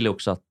 därför vill jag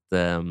också att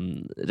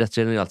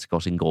rättsledningen alltid ska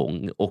ha sin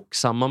gång. Och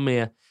samma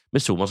med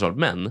Zouma såklart.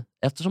 Men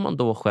eftersom man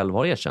då själv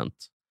har erkänt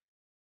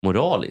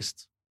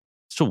moraliskt,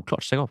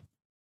 såklart stäng av.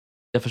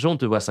 Jag förstår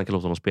inte hur West Ham kan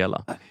låta dem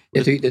spela.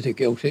 Det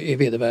tycker jag också är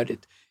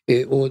vedervärdigt.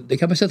 Och det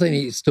kan man sätta in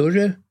i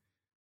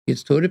ett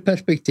större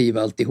perspektiv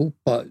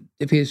alltihopa.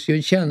 Det finns ju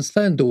en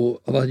känsla ändå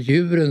av att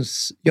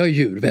jag är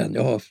djurvän.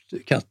 Jag har haft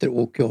katter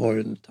och jag har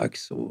en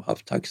tax och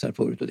haft taxar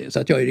förut och det. Så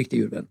att jag är riktig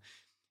djurvän.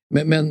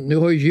 Men nu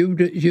har ju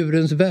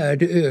djurens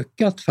värde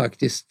ökat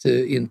faktiskt,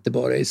 inte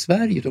bara i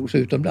Sverige utan också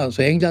utomlands.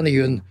 Så England är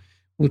ju en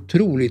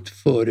otroligt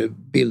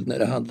förebild när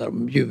det handlar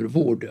om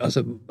djurvård.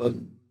 Alltså,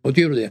 och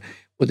djur och det.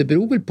 Och det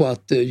beror väl på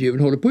att djuren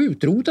håller på att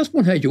utrotas på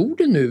den här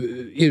jorden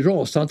nu i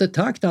rasande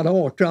takt, alla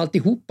arter och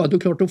alltihopa. Då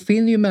klart, då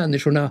finner ju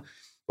människorna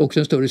också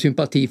en större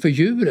sympati för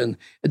djuren.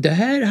 Det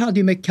här hade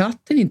ju med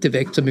katten inte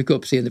väckt så mycket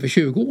uppseende för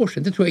 20 år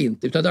sedan, det tror jag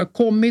inte. Utan det har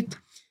kommit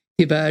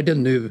till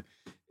världen nu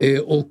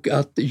och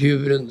att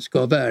djuren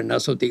ska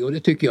värnas och det. Och det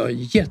tycker jag är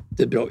en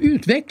jättebra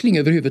utveckling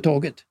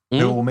överhuvudtaget.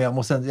 Jo, men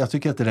jag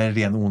tycker att det där är en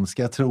ren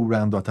ondska. Jag tror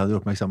ändå att det hade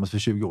uppmärksammats för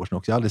 20 år sedan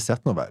också. Jag har aldrig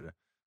sett något värre.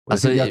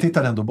 Alltså, jag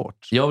tittar ändå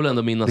bort. Jag vill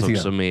ändå minnas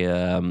också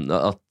med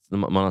att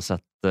man har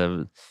sett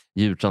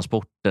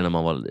djurtransporter när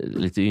man var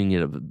lite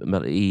yngre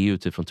med EU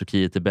typ från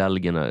Turkiet till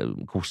Belgien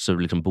när kossor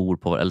liksom bor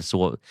på eller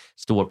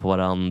står på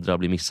varandra,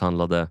 blir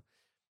misshandlade.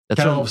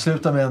 Jag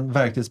avsluta med en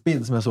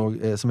verklighetsbild som jag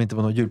såg som inte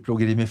var någon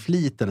djurplågeri med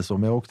flit eller så,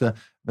 men jag åkte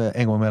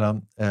en gång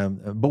mellan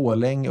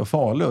Borlänge och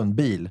Falun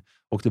bil,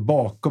 åkte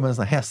bakom en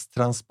sån här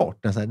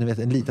hästtransport,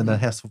 en liten där en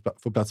häst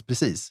får plats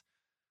precis.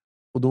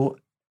 Och då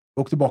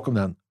åkte bakom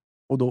den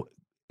och då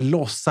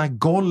lossar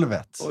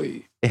golvet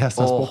i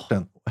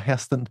hästtransporten. Och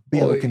hästen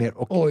åker ner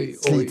och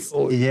slits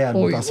ihjäl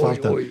mot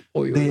asfalten.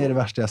 Det är det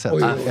värsta jag sett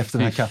efter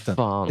den här katten.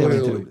 Fan. Det var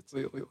inte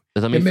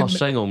roligt. Min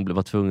farsa en gång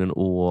var tvungen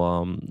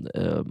att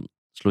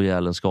slå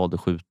ihjäl en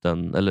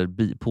skadeskjuten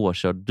eller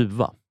påkörd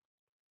duva.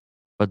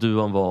 För att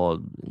duvan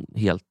var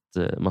helt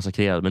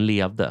massakrerad men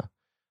levde.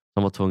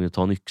 Han var tvungen att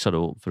ta en yxa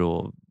då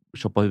för att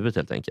choppa huvudet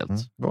helt enkelt.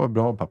 Det var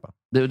bra, pappa.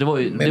 Det var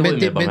ju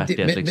mer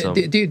barmhärtighet. Liksom.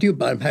 Det är ju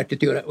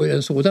barmhärtigt att göra. Och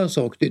en sådan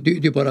sak, det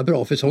är ju bara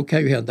bra. För så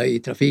kan ju hända i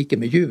trafiken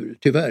med djur.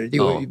 Tyvärr. Det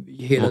är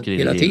ju hela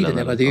tiden.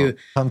 Det är ju...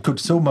 Han Kurt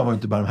Zouma var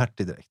inte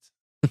barmhärtig direkt.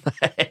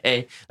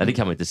 Nej, det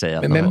kan man inte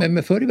säga.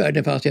 Men förr i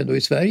världen fanns det ändå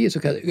i Sverige så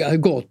kallade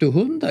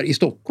gatuhundar i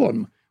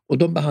Stockholm. Och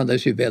de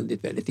behandlades ju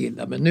väldigt, väldigt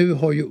illa. Men nu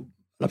har ju i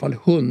alla fall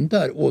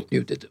hundar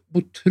åtnjutit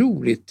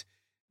otroligt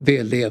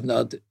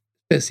vällevnad.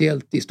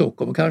 Speciellt i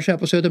Stockholm och kanske här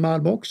på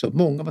Södermalm också.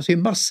 Man ser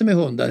massor med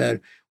hundar här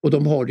och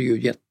de har det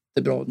ju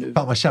jättebra nu.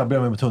 Fan vad tjabbar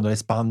de mot hundar i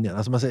Spanien.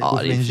 Alltså man säger, gå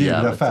till en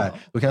djuraffär.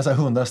 Då kan så här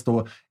hundar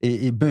stå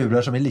i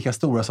burar som är lika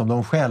stora som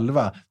de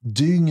själva.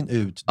 Dygn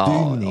ut,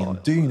 dygn in,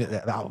 dygn ut.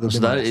 Och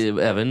så där,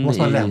 även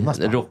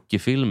i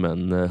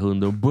Rocky-filmen,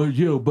 hunden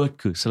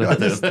Bacchus.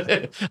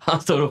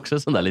 Han står också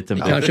sån där lite...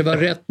 Det kanske var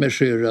rätt med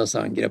Syrras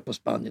angrepp på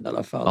Spanien i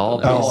alla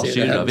fall. Ja,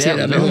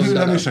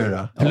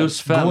 Syrra.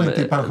 Plus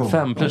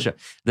 5 plus.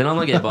 Det är en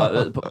annan grej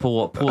bara,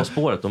 på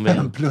spåret.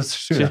 5 plus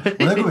Syrra.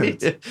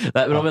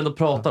 Men om vi ändå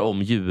pratar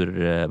om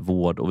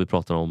djurvård och vi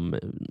pratar om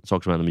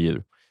saker som händer med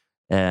djur.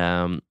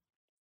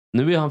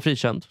 Nu är han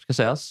frikänd, ska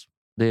sägas.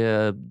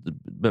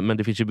 Men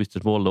det finns ju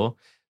bytesmål då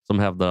som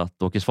hävdar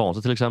att Åke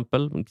Svanstedt till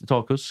exempel,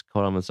 travkusk,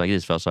 har använt sina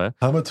grisfösare.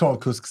 Han var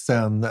travkusk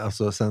sen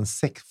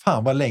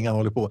fan vad länge han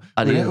håller på.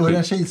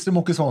 Örjan Kihlström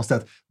och Åke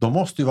Svanstedt, de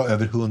måste ju vara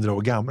över 100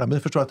 år gamla, men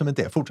jag förstår att de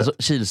inte är. Fortsätt.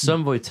 Alltså,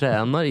 Kihlström var ju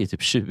tränare i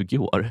typ 20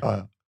 år.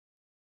 Ja.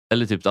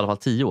 Eller typ i alla fall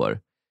 10 år.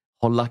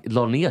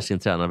 La ner sin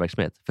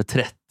tränarverksamhet för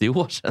 30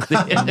 år sedan.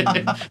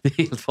 Det är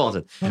helt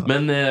vansinnigt.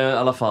 Men i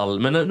alla fall,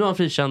 men nu är han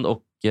frikänd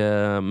och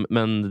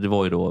men det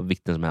var ju då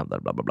vittnen som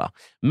hävdade bla bla bla.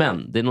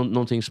 Men det är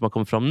någonting som har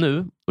kommit fram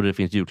nu och det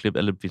finns ljudklipp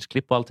eller det finns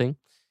klipp och allting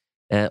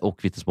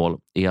och vittnesmål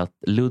är att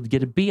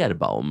Ludger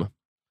Beerbaum,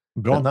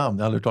 bra namn,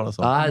 jag har aldrig talat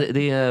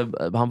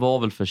om. Han var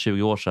väl för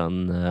 20 år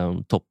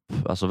sedan topp,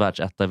 alltså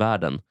världsetta i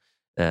världen.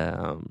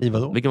 I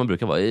vadå? Vilken man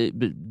brukar vara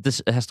i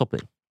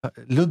hästhoppning.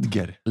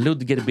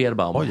 Ludger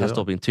Beerbaum,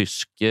 hästhoppning,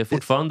 tysk.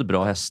 Fortfarande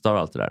bra hästar och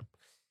allt det där.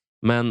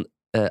 Men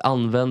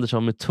använder sig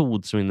av en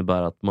metod som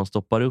innebär att man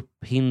stoppar upp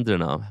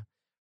hindren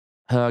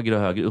högre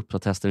och högre upp så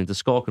att hästen inte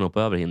ska kunna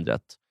hoppa över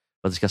hindret.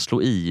 För att det ska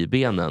slå i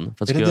benen.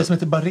 För att är det som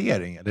heter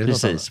barrering? Eller?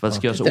 Precis, för att det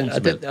ska göra så ont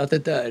som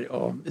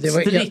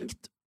möjligt. Strikt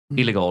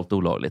illegalt och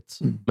olagligt.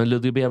 Men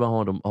Ludger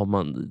Beerbaum har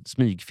man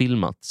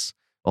smygfilmats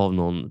av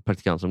någon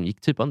praktikant som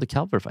gick typ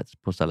undercover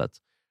faktiskt på stället.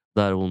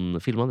 Där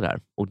hon filmade det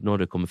här. Och nu har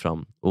det kommit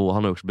fram. Och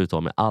han har också blivit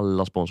av med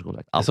alla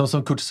sponsorkontrakt. Det är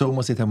som Kurt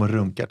Zomo sitter hemma och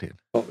runkar till.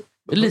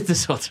 Lite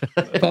så.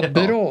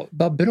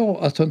 Vad bra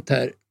att sånt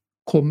här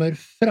kommer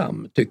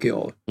fram, tycker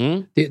jag.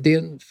 Det är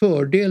en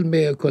fördel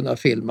med att kunna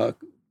filma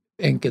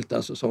enkelt,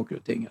 alltså saker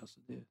och ting. Alltså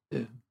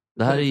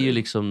det här är ju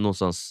liksom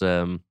någonstans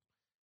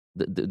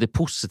det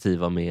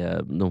positiva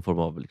med någon form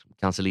av liksom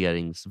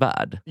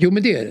cancelleringsvärld. Jo,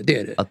 men det är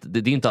det. Att det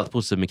är inte alltid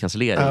positivt med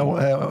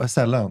cancellering.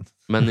 Sällan.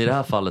 Men i det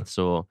här fallet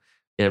så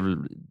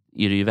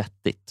är det ju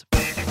vettigt.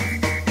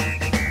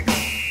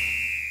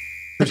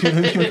 Hur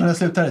ska vi kunna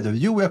sluta det?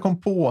 Jo, jag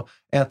kom på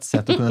ett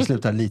sätt att kunna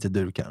sluta lite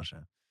dur kanske.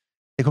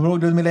 Jag kommer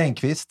ihåg Ludmilla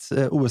Engqvist,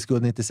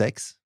 OS-guld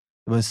 96.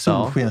 Det var en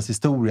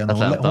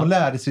solskenshistoria. Hon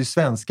lärde sig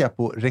svenska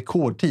på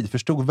rekordtid.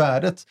 Förstod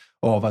värdet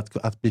av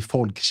att bli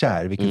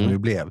folkkär, vilket hon ju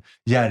blev.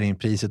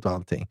 Jerringpriset och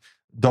allting.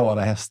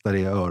 Dala hästar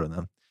i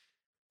öronen.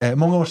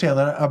 Många år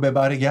senare, Abebe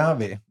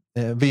Arigawi.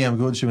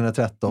 VM-guld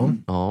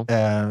 2013.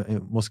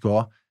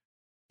 Moskva.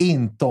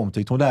 Inte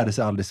omtyckt. Hon lärde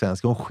sig aldrig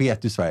svenska. Hon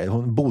sket i Sverige.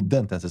 Hon bodde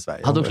inte ens i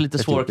Sverige. Hade också lite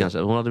svårt kanske.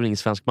 Hon hade väl ingen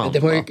svensk man. Det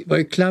var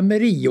ju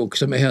klammeri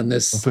också med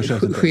hennes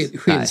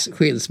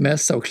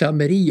skilsmässa. Och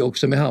klammeri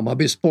också med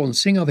Hammarby.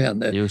 Sponsring av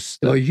henne.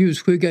 Det var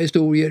ljusskygga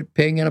historier.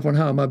 Pengarna från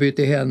Hammarby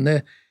till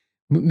henne.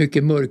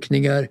 Mycket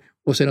mörkningar.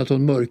 Och sen att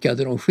hon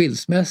mörkade någon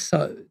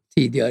skilsmässa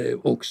tidigare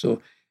också.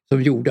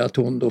 Som gjorde att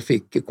hon då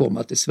fick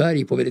komma till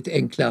Sverige på väldigt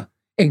enkla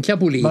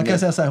boliner. Man kan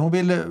säga så här, hon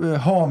ville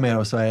ha mer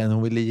av Sverige än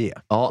hon ville ge.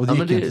 Och det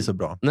gick inte så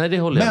bra. Nej, det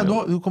håller jag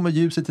med. Då kommer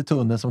ljuset i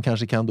tunneln som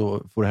kanske kan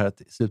då få det här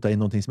att sluta i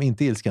någonting som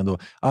inte är ilskan då.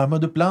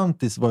 Armand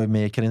Duplantis var ju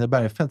med i Carina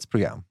Bergfeldts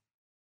program.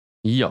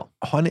 Ja.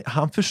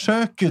 Han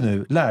försöker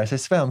nu lära sig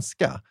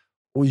svenska.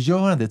 Och gör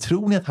han det,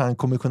 tror ni att han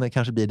kommer kunna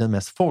kanske bli den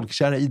mest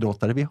folkkära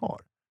idrottare vi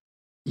har?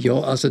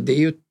 Ja, alltså det är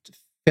ju ett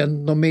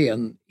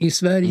fenomen. I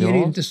Sverige är det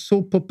inte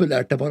så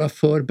populärt att vara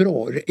för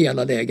bra i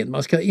alla lägen.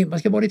 Man ska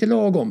vara lite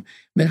lagom.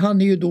 Men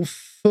han är ju då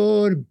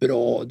för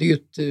bra. Det är ju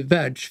ett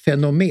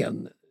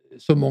världsfenomen.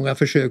 Så många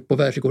försök på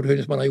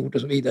världsrekordhöjning som man har gjort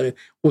och så vidare.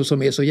 Och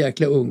som är så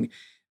jäkla ung.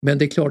 Men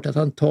det är klart att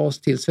han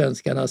tas till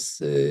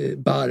svenskarnas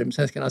barm,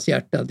 svenskarnas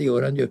hjärta. Det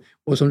gör han ju.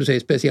 Och som du säger,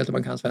 speciellt om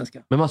man kan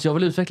svenska. Men Mats, jag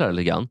vill utveckla det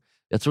lite grann.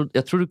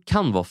 Jag tror du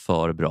kan vara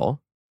för bra.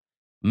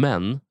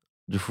 Men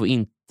du får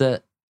inte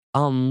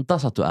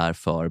andas att du är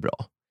för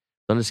bra.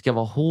 Det ska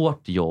vara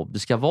hårt jobb. Det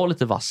ska vara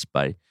lite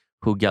Wassberg.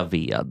 Hugga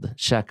ved.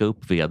 Käka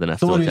upp veden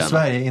efteråt. Så är det i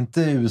Sverige,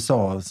 inte i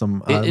USA.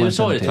 Som I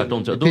USA är det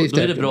tvärtom. Då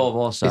är det bra att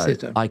vara så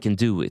här. I can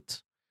do it.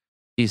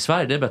 I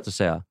Sverige är det bättre att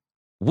säga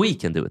we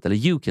can do it. Eller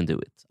you can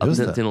do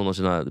it. Till någon av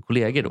sina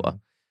kollegor då.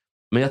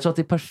 Men jag tror att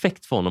det är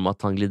perfekt för honom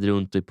att han glider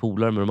runt och är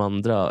polare med de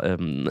andra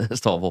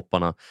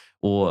stavhopparna.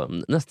 Och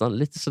nästan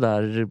lite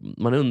sådär,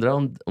 man undrar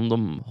om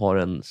de har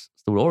en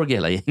stor orgie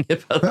hela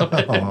gänget.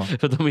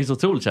 För att de är så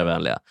otroligt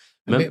kärvänliga.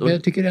 Men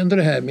jag tycker ändå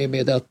det här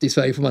med att i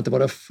Sverige får man inte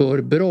vara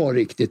för bra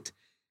riktigt.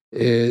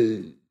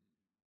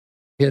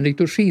 Henrik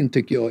Dorsin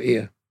tycker jag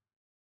är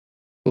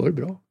för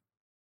bra.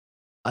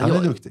 Han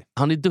är duktig.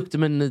 Han är duktig,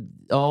 men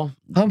ja.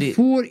 Han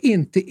får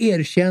inte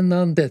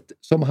erkännandet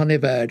som han är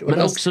värd. Och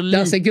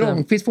Lasse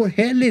Granqvist får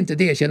heller inte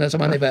det erkännandet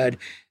som han är värd.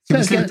 Ska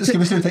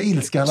vi sluta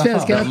ilska i alla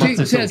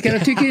fall? Svenskarna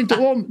tycker inte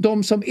om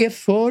de som är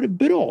för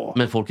bra.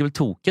 Men folk är väl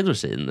tokiga,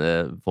 Dorsin,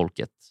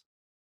 folket?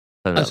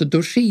 Alltså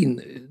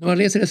Dorsin, när man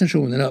läser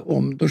recensionerna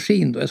om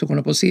Dorsin då, jag såg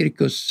honom på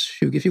Cirkus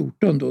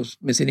 2014 då,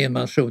 med sin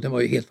enmansshow, den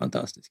var ju helt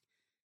fantastisk.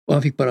 Och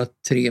han fick bara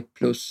 3+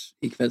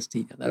 i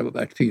kvällstiden, när det var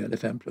värt 4 eller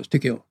 5+,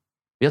 tycker jag.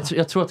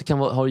 Jag tror att det kan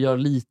ha att göra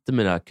lite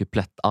med det här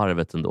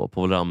kuplettarvet ändå,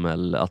 Paul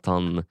Ramel, att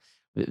han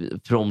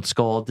prompt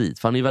ska dit.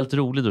 För han är ju väldigt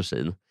rolig,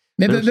 Dorsin.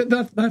 Men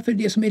varför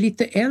det som är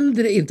lite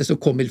äldre inte så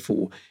kommer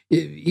få?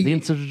 Det är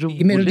inte så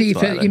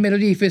roligt, I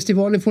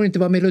Melodifestivalen får det inte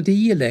vara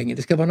melodier längre.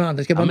 Det ska vara något annat.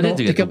 Det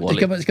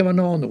ska vara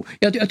nano.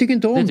 Jag tycker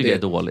inte om det. Det tycker jag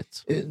är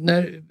dåligt.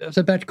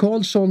 Alltså Bert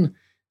Karlsson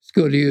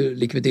skulle ju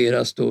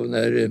likvideras då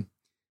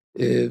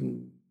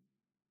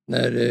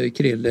när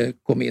Krille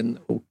kom in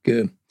och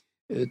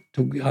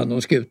tog hand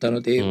om skutan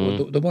och det.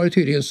 Och då var det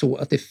tydligen så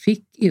att det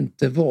fick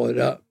inte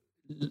vara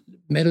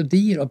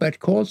melodier av Bert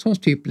Karlssons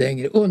typ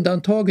längre.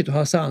 Undantaget och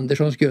Hasse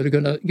Anderssons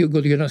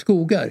Gunnar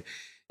Skogar.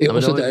 Ja,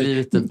 men det har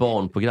blivit ett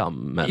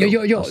barnprogram.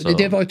 Ja, alltså.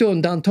 Det var ett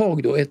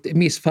undantag då. Ett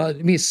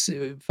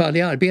missfall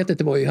i arbetet,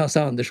 det var ju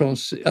Hasse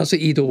Anderssons, alltså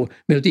i då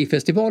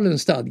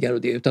Melodifestivalens stadgar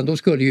och det. Utan då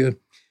skulle ju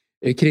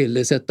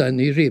Krille sätta en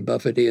ny ribba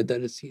för det. Där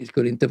det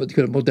skulle inte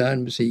vara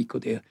modern musik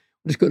och det.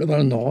 Det skulle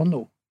vara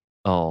nano.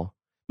 Ja,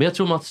 men jag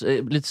tror att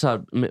lite så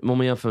här, om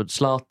man jämför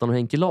Zlatan och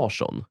Henke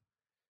Larsson.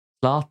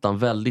 Zlatan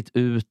väldigt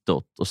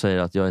utåt och säger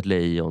att jag är ett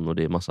lejon och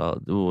det är massa,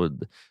 och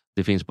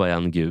det finns bara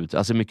en gud.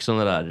 Alltså mycket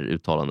sådana där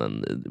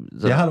uttalanden.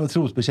 Det är halva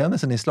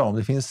trosbekännelsen i islam.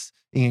 Det finns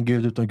ingen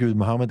gud utom Gud.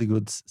 Muhammed är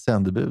Guds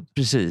sändebud.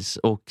 Precis,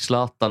 och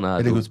Zlatan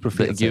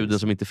är guden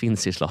som inte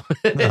finns i islam.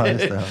 Ja,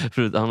 just det,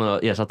 ja. Han har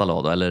ersatt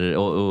Allah då, eller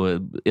och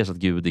ersatt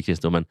Gud i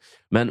kristendomen.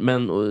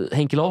 Men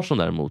Henke Larsson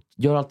däremot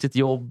gör alltid ett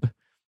jobb,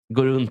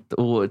 går runt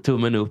och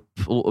tummen upp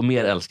och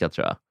mer älskad,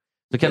 tror jag.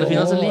 Så kan det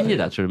finnas en linje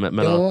där, tror du,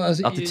 mellan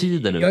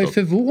attityden utåt? Jag är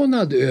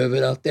förvånad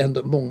över att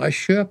ändå många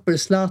köper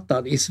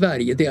Zlatan i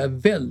Sverige. Det är jag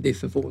väldigt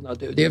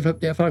förvånad över. Det är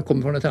för att han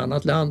kommer från ett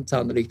annat land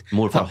sannolikt.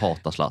 Morfar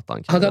hatar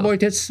Zlatan. Hade han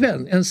varit en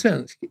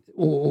svensk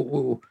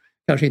och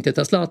kanske inte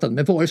ett Zlatan,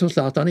 men varit som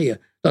Zlatan är,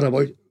 då hade han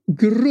varit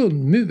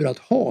grundmurat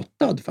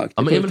hatad faktiskt,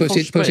 ja,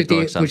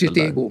 för sitt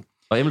ego.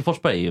 Ja, Emil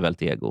Forsberg är ju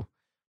väldigt ego,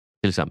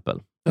 till exempel.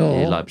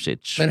 Ja, i Leipzig.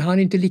 Men han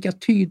är inte lika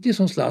tydlig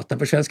som Zlatan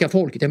för svenska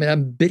folket. Jag menar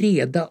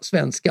breda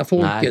svenska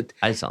folket.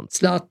 Nej, sant.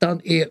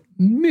 Zlatan är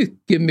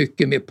mycket,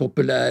 mycket mer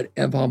populär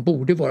än vad han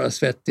borde vara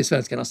i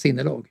svenskarnas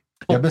sinnelag.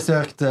 Jag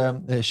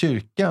besökte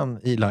kyrkan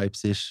i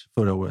Leipzig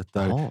förra året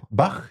där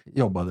Bach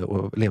jobbade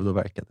och levde och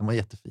verkade. Den var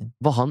jättefin.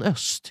 Var han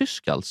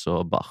östtysk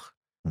alltså, Bach?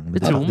 Det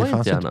tror man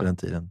inte gärna. På den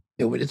tiden.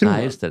 Jo, men det tror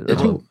Nej, just det.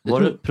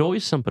 Var det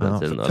Preussen på den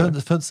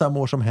tiden? Född samma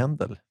år som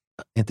Händel.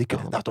 Inte kul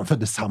att de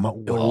födde samma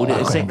år. Jo, det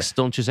är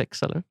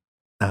 1626 eller?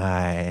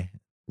 Nej.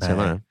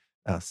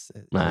 Alltså,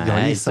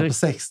 jag gissar på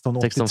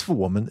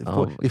 1682, men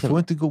vi får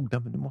inte googla,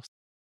 men du måste.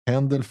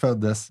 Händel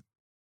föddes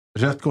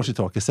Rött kors i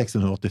taket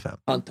 1685.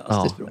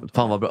 Fantastiskt bra.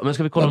 Fan vad bra. Men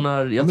ska vi kolla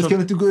när... Men ska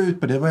vi inte gå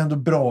ut på det? Det var ändå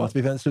bra att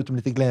vi slutar med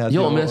lite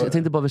glädje. Ja, men jag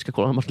tänkte bara att vi ska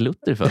kolla när Martin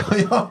Luther för.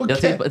 Okay. Jag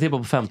tippar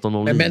på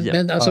 1509.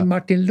 Men alltså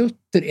Martin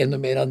Luther är nog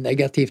mer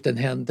negativt än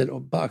Händel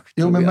och Bach.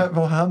 Jo, men vad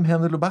har han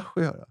Händel och Bach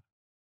att göra?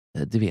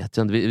 Det vet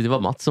jag inte. Det var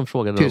Mats som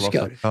frågade.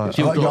 Tyskar.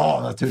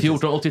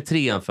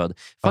 1483 är han född.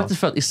 Faktiskt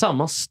född i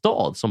samma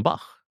stad som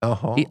Bach.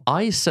 Jaha. I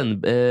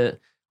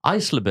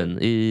Eisleben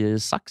i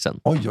Sachsen.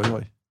 Oj.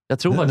 Jag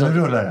tror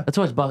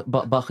att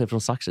Bach är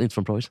från Sachsen, inte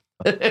från Preussen.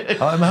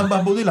 Ja, men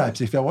han bodde i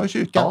Leipzig, för jag var i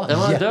kyrkan.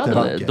 Ja,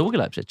 han dog i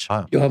Leipzig.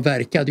 Ja, han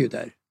verkade ju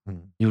där.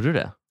 Gjorde du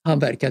det? Han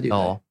verkade ju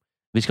där.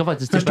 Vi ska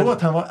faktiskt förstå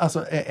att han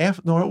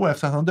var, några år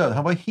efter att han död,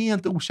 han var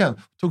helt okänd.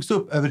 Togs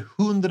upp över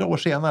 100 år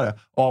senare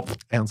av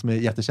en som är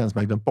jättekänd som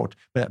jag glömt bort.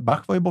 Men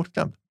Bach var ju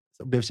bortglömd.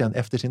 Så blev känd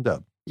efter sin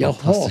död. Jag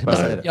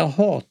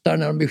hatar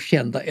när de är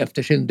kända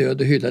efter sin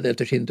död och hyllade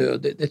efter sin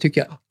död. Det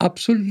tycker jag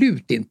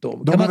absolut inte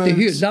om. Kan man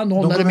inte hylla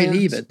någon när de är i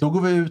livet? Då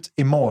går vi ut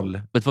i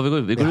moll. Vet du vad vi går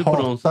ut? Vi går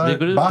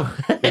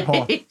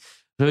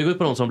ut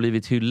på någon som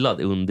blivit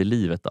hyllad under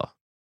livet då.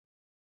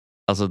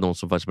 Alltså någon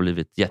som faktiskt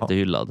blivit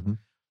jättehyllad.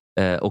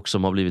 Och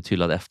som har blivit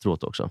hyllad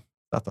efteråt också.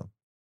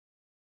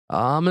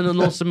 Ja, men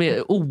någon som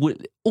är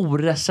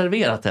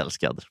oreserverat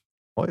älskad.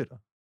 Oj då.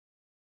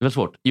 Det är väl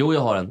svårt. Jo,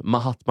 jag har en.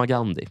 Mahatma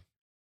Gandhi.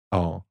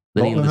 Ja.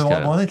 Men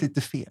var han inte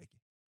lite feg?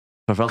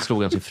 Framförallt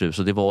slog han sin fru,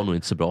 så det var nog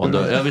inte så bra.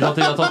 Jag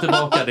tar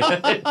tillbaka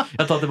det.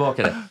 Jag tar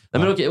tillbaka det.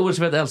 Nej, men okej,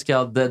 oreserverat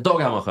älskad. Dag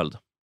Hammarskjöld.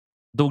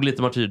 Dog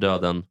lite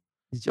martyrdöden.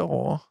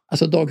 Ja.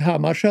 Alltså Dag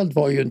Hammarskjöld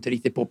var ju inte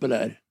riktigt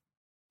populär.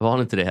 Var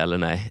han inte det heller?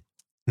 Nej.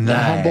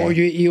 Han var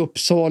ju i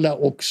Uppsala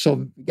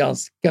också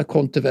ganska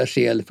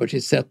kontroversiell för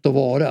sitt sätt att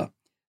vara.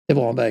 Det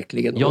var han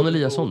verkligen. Jan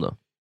Eliasson då?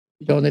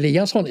 Jan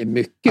Eliasson är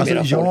mycket mer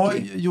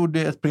folklig. Jag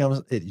gjorde ett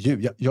program,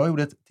 jag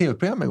gjorde ett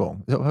tv-program en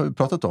gång. Jag har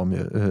pratat om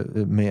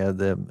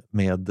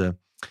med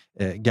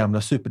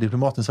gamla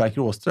superdiplomaten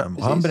Sverker Åström.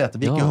 Och han berättade,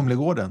 Vicke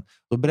Humlegården,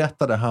 då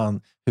berättade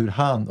han hur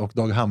han och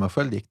Dag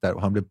Hammarskjöld gick där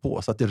och han blev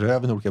påsatt i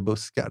röven i olika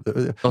buskar.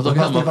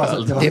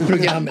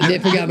 Det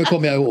programmet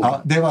kommer jag ihåg.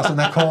 Ja, det var alltså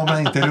när kameran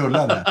inte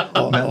rullade.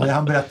 Men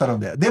han berättade om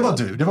det. Det var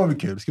du, det var väl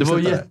kul. Det var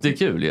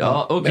jättekul,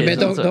 ja. Okay,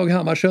 men Dag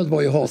Hammarskjöld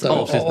var ju hatad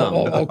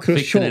och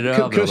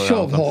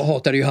Khrushchev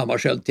hatade ju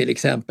Hammarskjöld till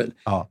exempel.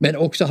 Ja. Men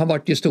också han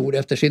var ju stor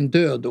efter sin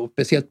död då,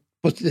 speciellt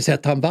på det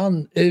sätt han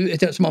vann,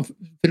 som han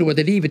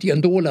förlorade livet i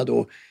Andola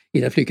då,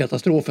 i den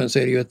flygkatastrofen, så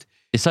är det ju ett...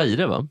 I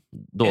Zaire, va?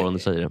 Dåvarande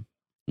Zaire.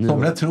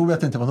 Somliga tror att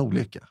det inte var en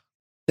olycka.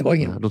 Det var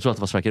ingen. De tror att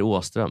det var Sverker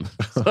Åström.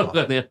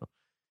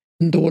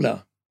 Andola.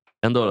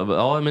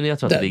 Ja, men jag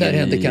tror att det ligger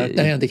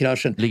där hände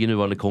kraschen. Ligger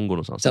nuvarande Kongo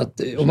någonstans. Så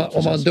att, om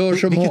man dör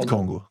som Vilket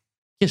Kongo?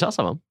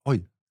 Kinshasa, va?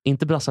 Oj.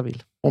 Inte Brazzaville.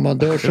 Om man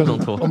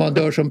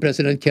dör som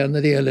president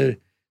Kennedy eller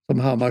som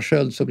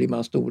Hammarskjöld så blir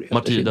man stor.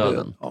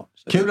 Martyrdöden. Ja,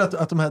 kul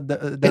att de här...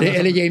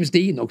 Eller James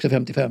Dean också,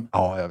 55.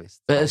 Ja,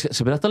 visst. Jag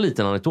ska berätta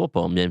lite en anekdot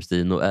om James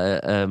Dean och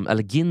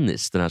Alec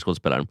Guinness, den här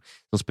skådespelaren,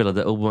 som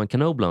spelade Obi-Wan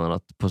Kenobi bland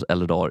annat på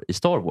äldre dagar i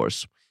Star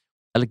Wars.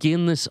 Alec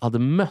Guinness hade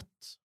mött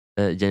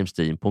James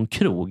Dean på en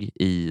krog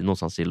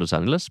någonstans i Los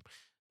Angeles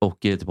och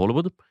typ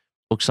Hollywood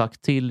och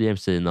sagt till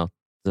James Dean att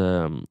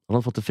han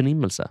hade fått en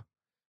förnimmelse.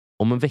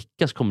 Om en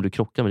vecka så kommer du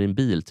krocka med din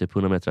bil typ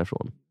 100 meter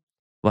ifrån.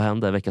 Vad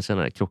hände en vecka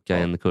senare? Krocka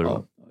i en kurva.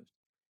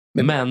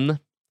 Ja. Men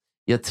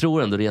jag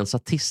tror ändå rent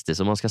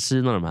statistiskt, om man ska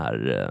syna de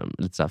här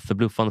lite så här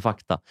förbluffande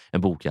fakta,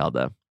 en bok jag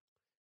hade.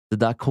 Det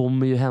där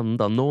kommer ju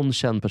hända. Någon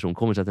känd person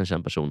kommer till en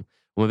känd person.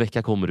 Om en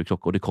vecka kommer du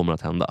krocka och det kommer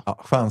att hända.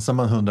 Ja, chansar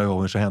man 100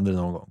 gånger så händer det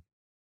någon gång.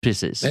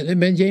 Precis.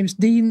 Men James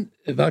Dean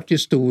vart ju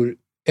stor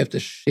efter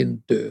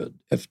sin död.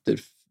 Efter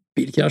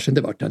bilkraschen,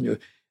 det vart han ju.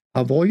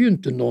 Han var ju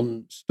inte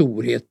någon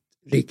storhet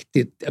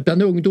riktigt.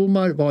 Bland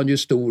ungdomar var han ju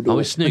stor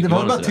då. Men det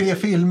var bara 3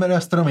 filmer,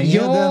 Öster om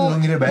Eden,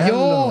 Ung Rebell.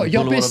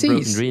 Ja,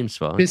 precis.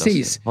 Dreams, va?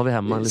 Precis. Har vi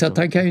hemma, så att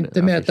han kan ju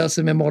inte mäta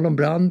sig med Marlon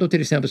Brando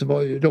till exempel, som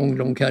var ju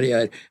lång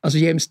karriär. Alltså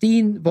James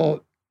Dean var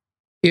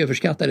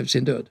överskattad efter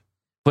sin död.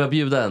 Får jag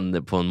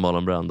bjuda på en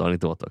Marlon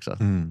Brando-anekdot också?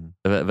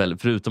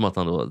 Förutom att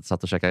han då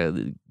satt och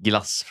käkade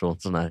glass från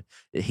såna här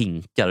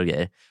hinkar och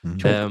grejer.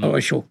 Han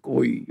var tjock,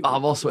 oj.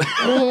 Han var så... Oj.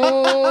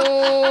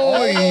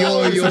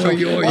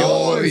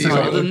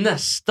 Han hade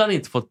nästan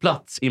inte fått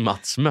plats i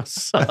Mats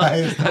mössa.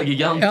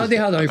 Ja, det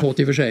hade han ju fått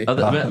i och för sig.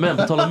 Men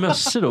på tal om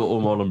mössor då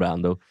och Marlon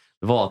Brando,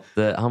 var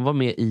att han var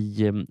med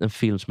i en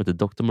film som heter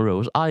Dr.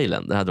 Moreau's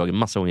Island. Den här dragit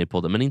massa gånger i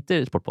podden, men inte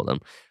i Sportpodden.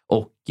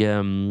 Och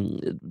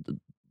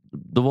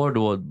då var det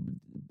då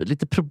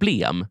lite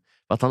problem.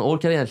 Att han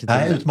orkade egentligen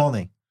inte... Nej,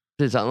 utmaning.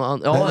 Precis,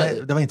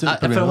 det var inte ett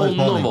problem. För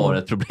honom var det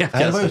ett problem.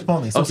 Nej, det var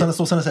utmaning. Så sen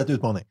har sett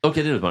utmaning.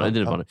 Okej, det är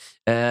utmaning.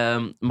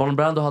 Marlon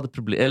Brando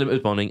hade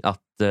utmaning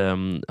att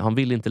han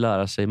ville inte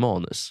lära sig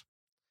manus.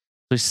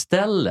 Så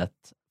istället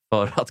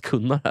för att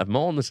kunna det här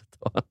manuset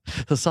då,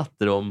 så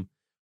satte de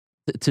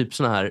typ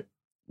såna här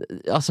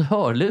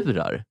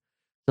hörlurar.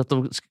 Så att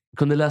de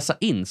kunde läsa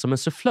in som en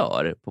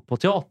sufflör på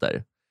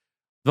teater.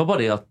 Det var bara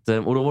det att,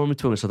 och då var de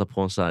tvungna att sätta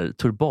på en sån här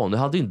turban. Det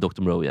hade ju inte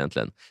Dr. Moreau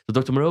egentligen.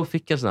 Så Dr. Moreau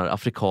fick en sån här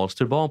afrikansk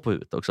turban på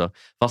huvudet också.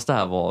 Fast det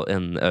här var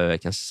en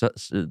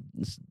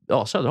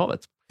Söderhavet.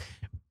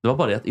 Det var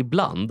bara det att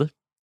ibland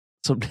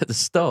så blev det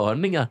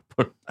störningar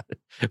på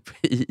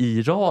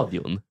i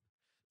radion.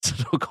 Så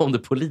då kom det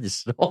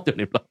polisradion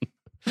ibland.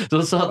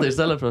 Så sa det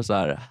istället för så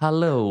här,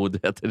 hello,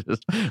 det heter det.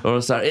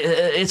 Och så här,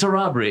 it's a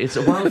robbery, it's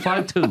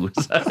 152.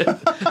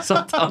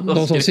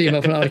 De som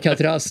simmar från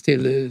Alcatraz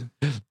till...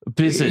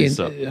 Precis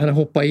så. Han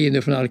hoppar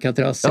in från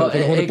Alcatraz. Ja,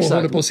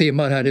 håller på och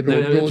simmar här. Det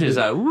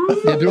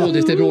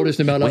är brådis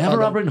nu med alla... We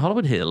have a robbery in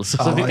Hollywood Hills.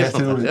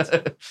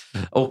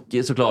 Och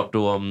såklart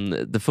då,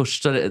 det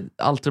första,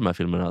 allt i de här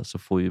filmerna så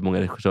får ju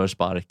många regissörer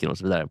sparken och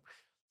så vidare.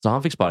 Så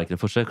han fick sparken, den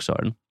första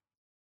regissören.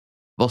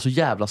 Var så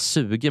jävla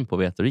sugen på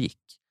att veta hur det gick.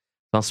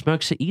 Han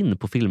smög sig in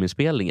på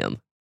filminspelningen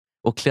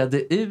och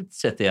klädde ut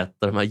sig till ett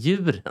av de här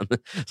djuren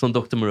som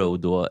Dr. Moreau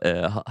då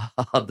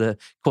hade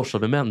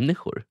korsat med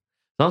människor.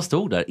 Så han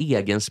stod där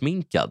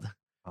egensminkad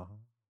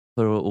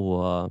för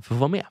att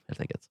vara med helt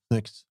enkelt.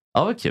 Snyggt. Ja,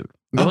 det var kul.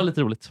 Det var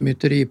lite roligt.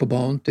 Myteri på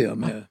Bounty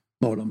med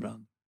Marlon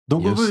Brando. Då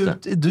går vi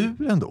ut i du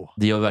ändå.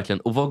 Det gör vi verkligen.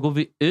 Och vad går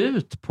vi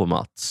ut på,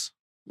 Mats?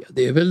 Ja,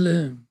 det är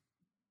väl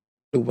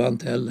Lova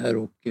Antell här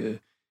och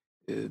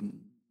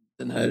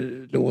den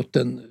här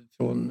låten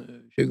från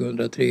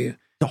 2003.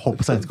 Jag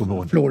hoppas jag inte kommer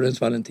ihåg.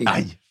 Florence Valentin.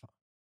 Nej.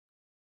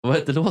 Vad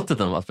heter låten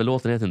då? För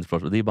låten heter inte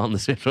Florence. Det är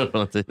bandets Florence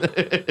Valentin.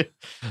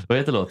 Vad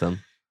heter låten?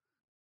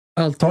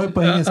 Ta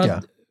på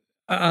engelska.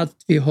 Att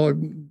vi har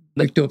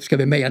byggt upp ska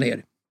vi meja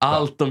ner.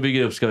 Allt de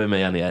bygger upp ska vi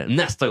meja ner.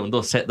 Nästa gång,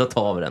 då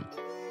tar vi den.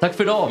 Tack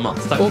för idag,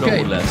 Mats. Tack för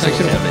idag, Olle. Tack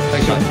så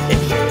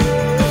mycket.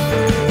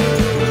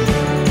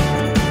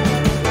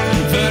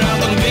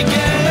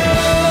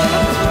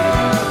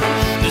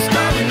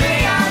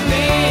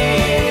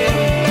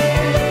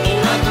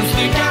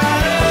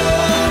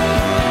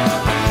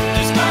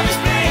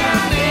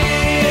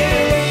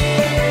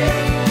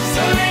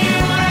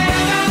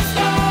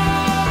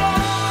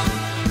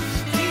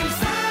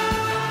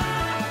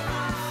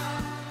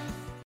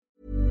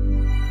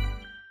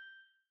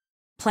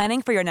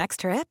 Planning for your next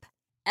trip?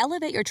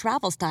 Elevate your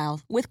travel style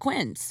with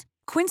Quince.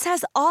 Quince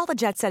has all the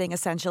jet-setting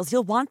essentials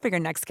you'll want for your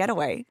next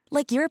getaway,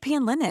 like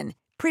European linen,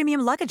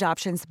 premium luggage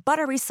options,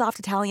 buttery soft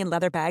Italian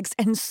leather bags,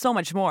 and so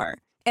much more.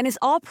 And is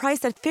all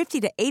priced at 50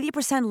 to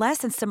 80% less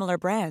than similar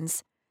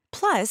brands.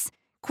 Plus,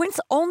 Quince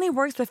only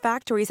works with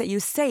factories that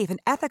use safe and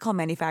ethical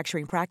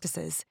manufacturing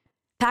practices.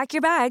 Pack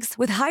your bags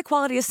with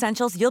high-quality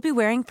essentials you'll be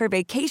wearing for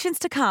vacations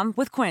to come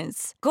with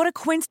Quince. Go to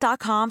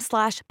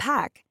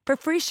quince.com/pack for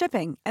free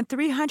shipping and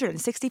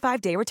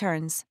 365-day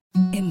returns.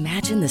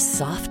 Imagine the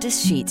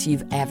softest sheets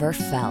you've ever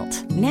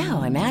felt.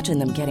 Now imagine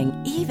them getting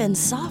even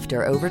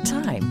softer over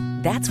time.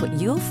 That's what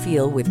you'll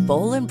feel with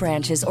Boll &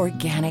 Branch's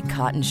organic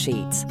cotton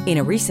sheets. In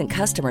a recent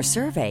customer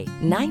survey,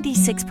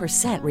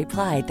 96%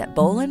 replied that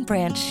Boll &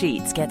 Branch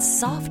sheets get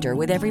softer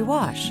with every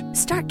wash.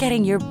 Start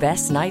getting your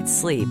best night's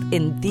sleep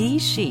in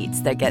these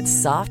sheets that get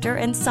softer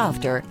and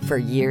softer for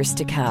years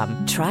to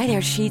come. Try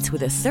their sheets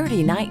with a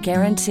 30-night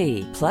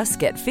guarantee. Plus,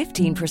 get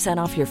 15%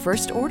 off your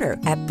first order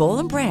at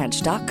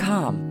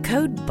bollandbranch.com.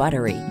 Code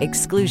BUTTERY.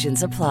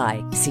 Exclusions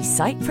apply. See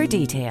site for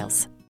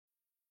details.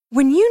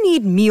 When you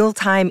need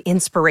mealtime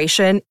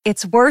inspiration,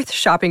 it's worth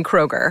shopping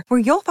Kroger, where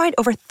you'll find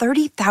over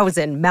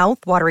 30,000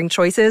 mouth-watering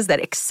choices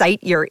that excite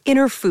your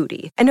inner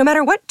foodie. And no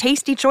matter what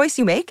tasty choice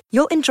you make,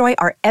 you'll enjoy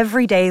our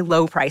everyday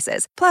low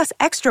prices, plus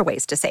extra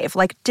ways to save,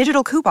 like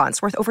digital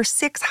coupons worth over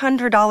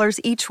 $600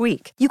 each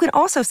week. You can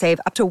also save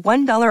up to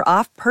 $1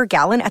 off per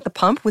gallon at the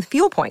pump with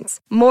fuel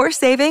points. More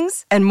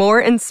savings and more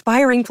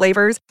inspiring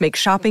flavors make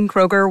shopping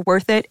Kroger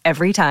worth it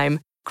every time.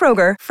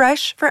 Kroger,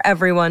 fresh for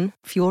everyone.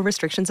 Fuel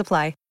restrictions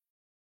apply.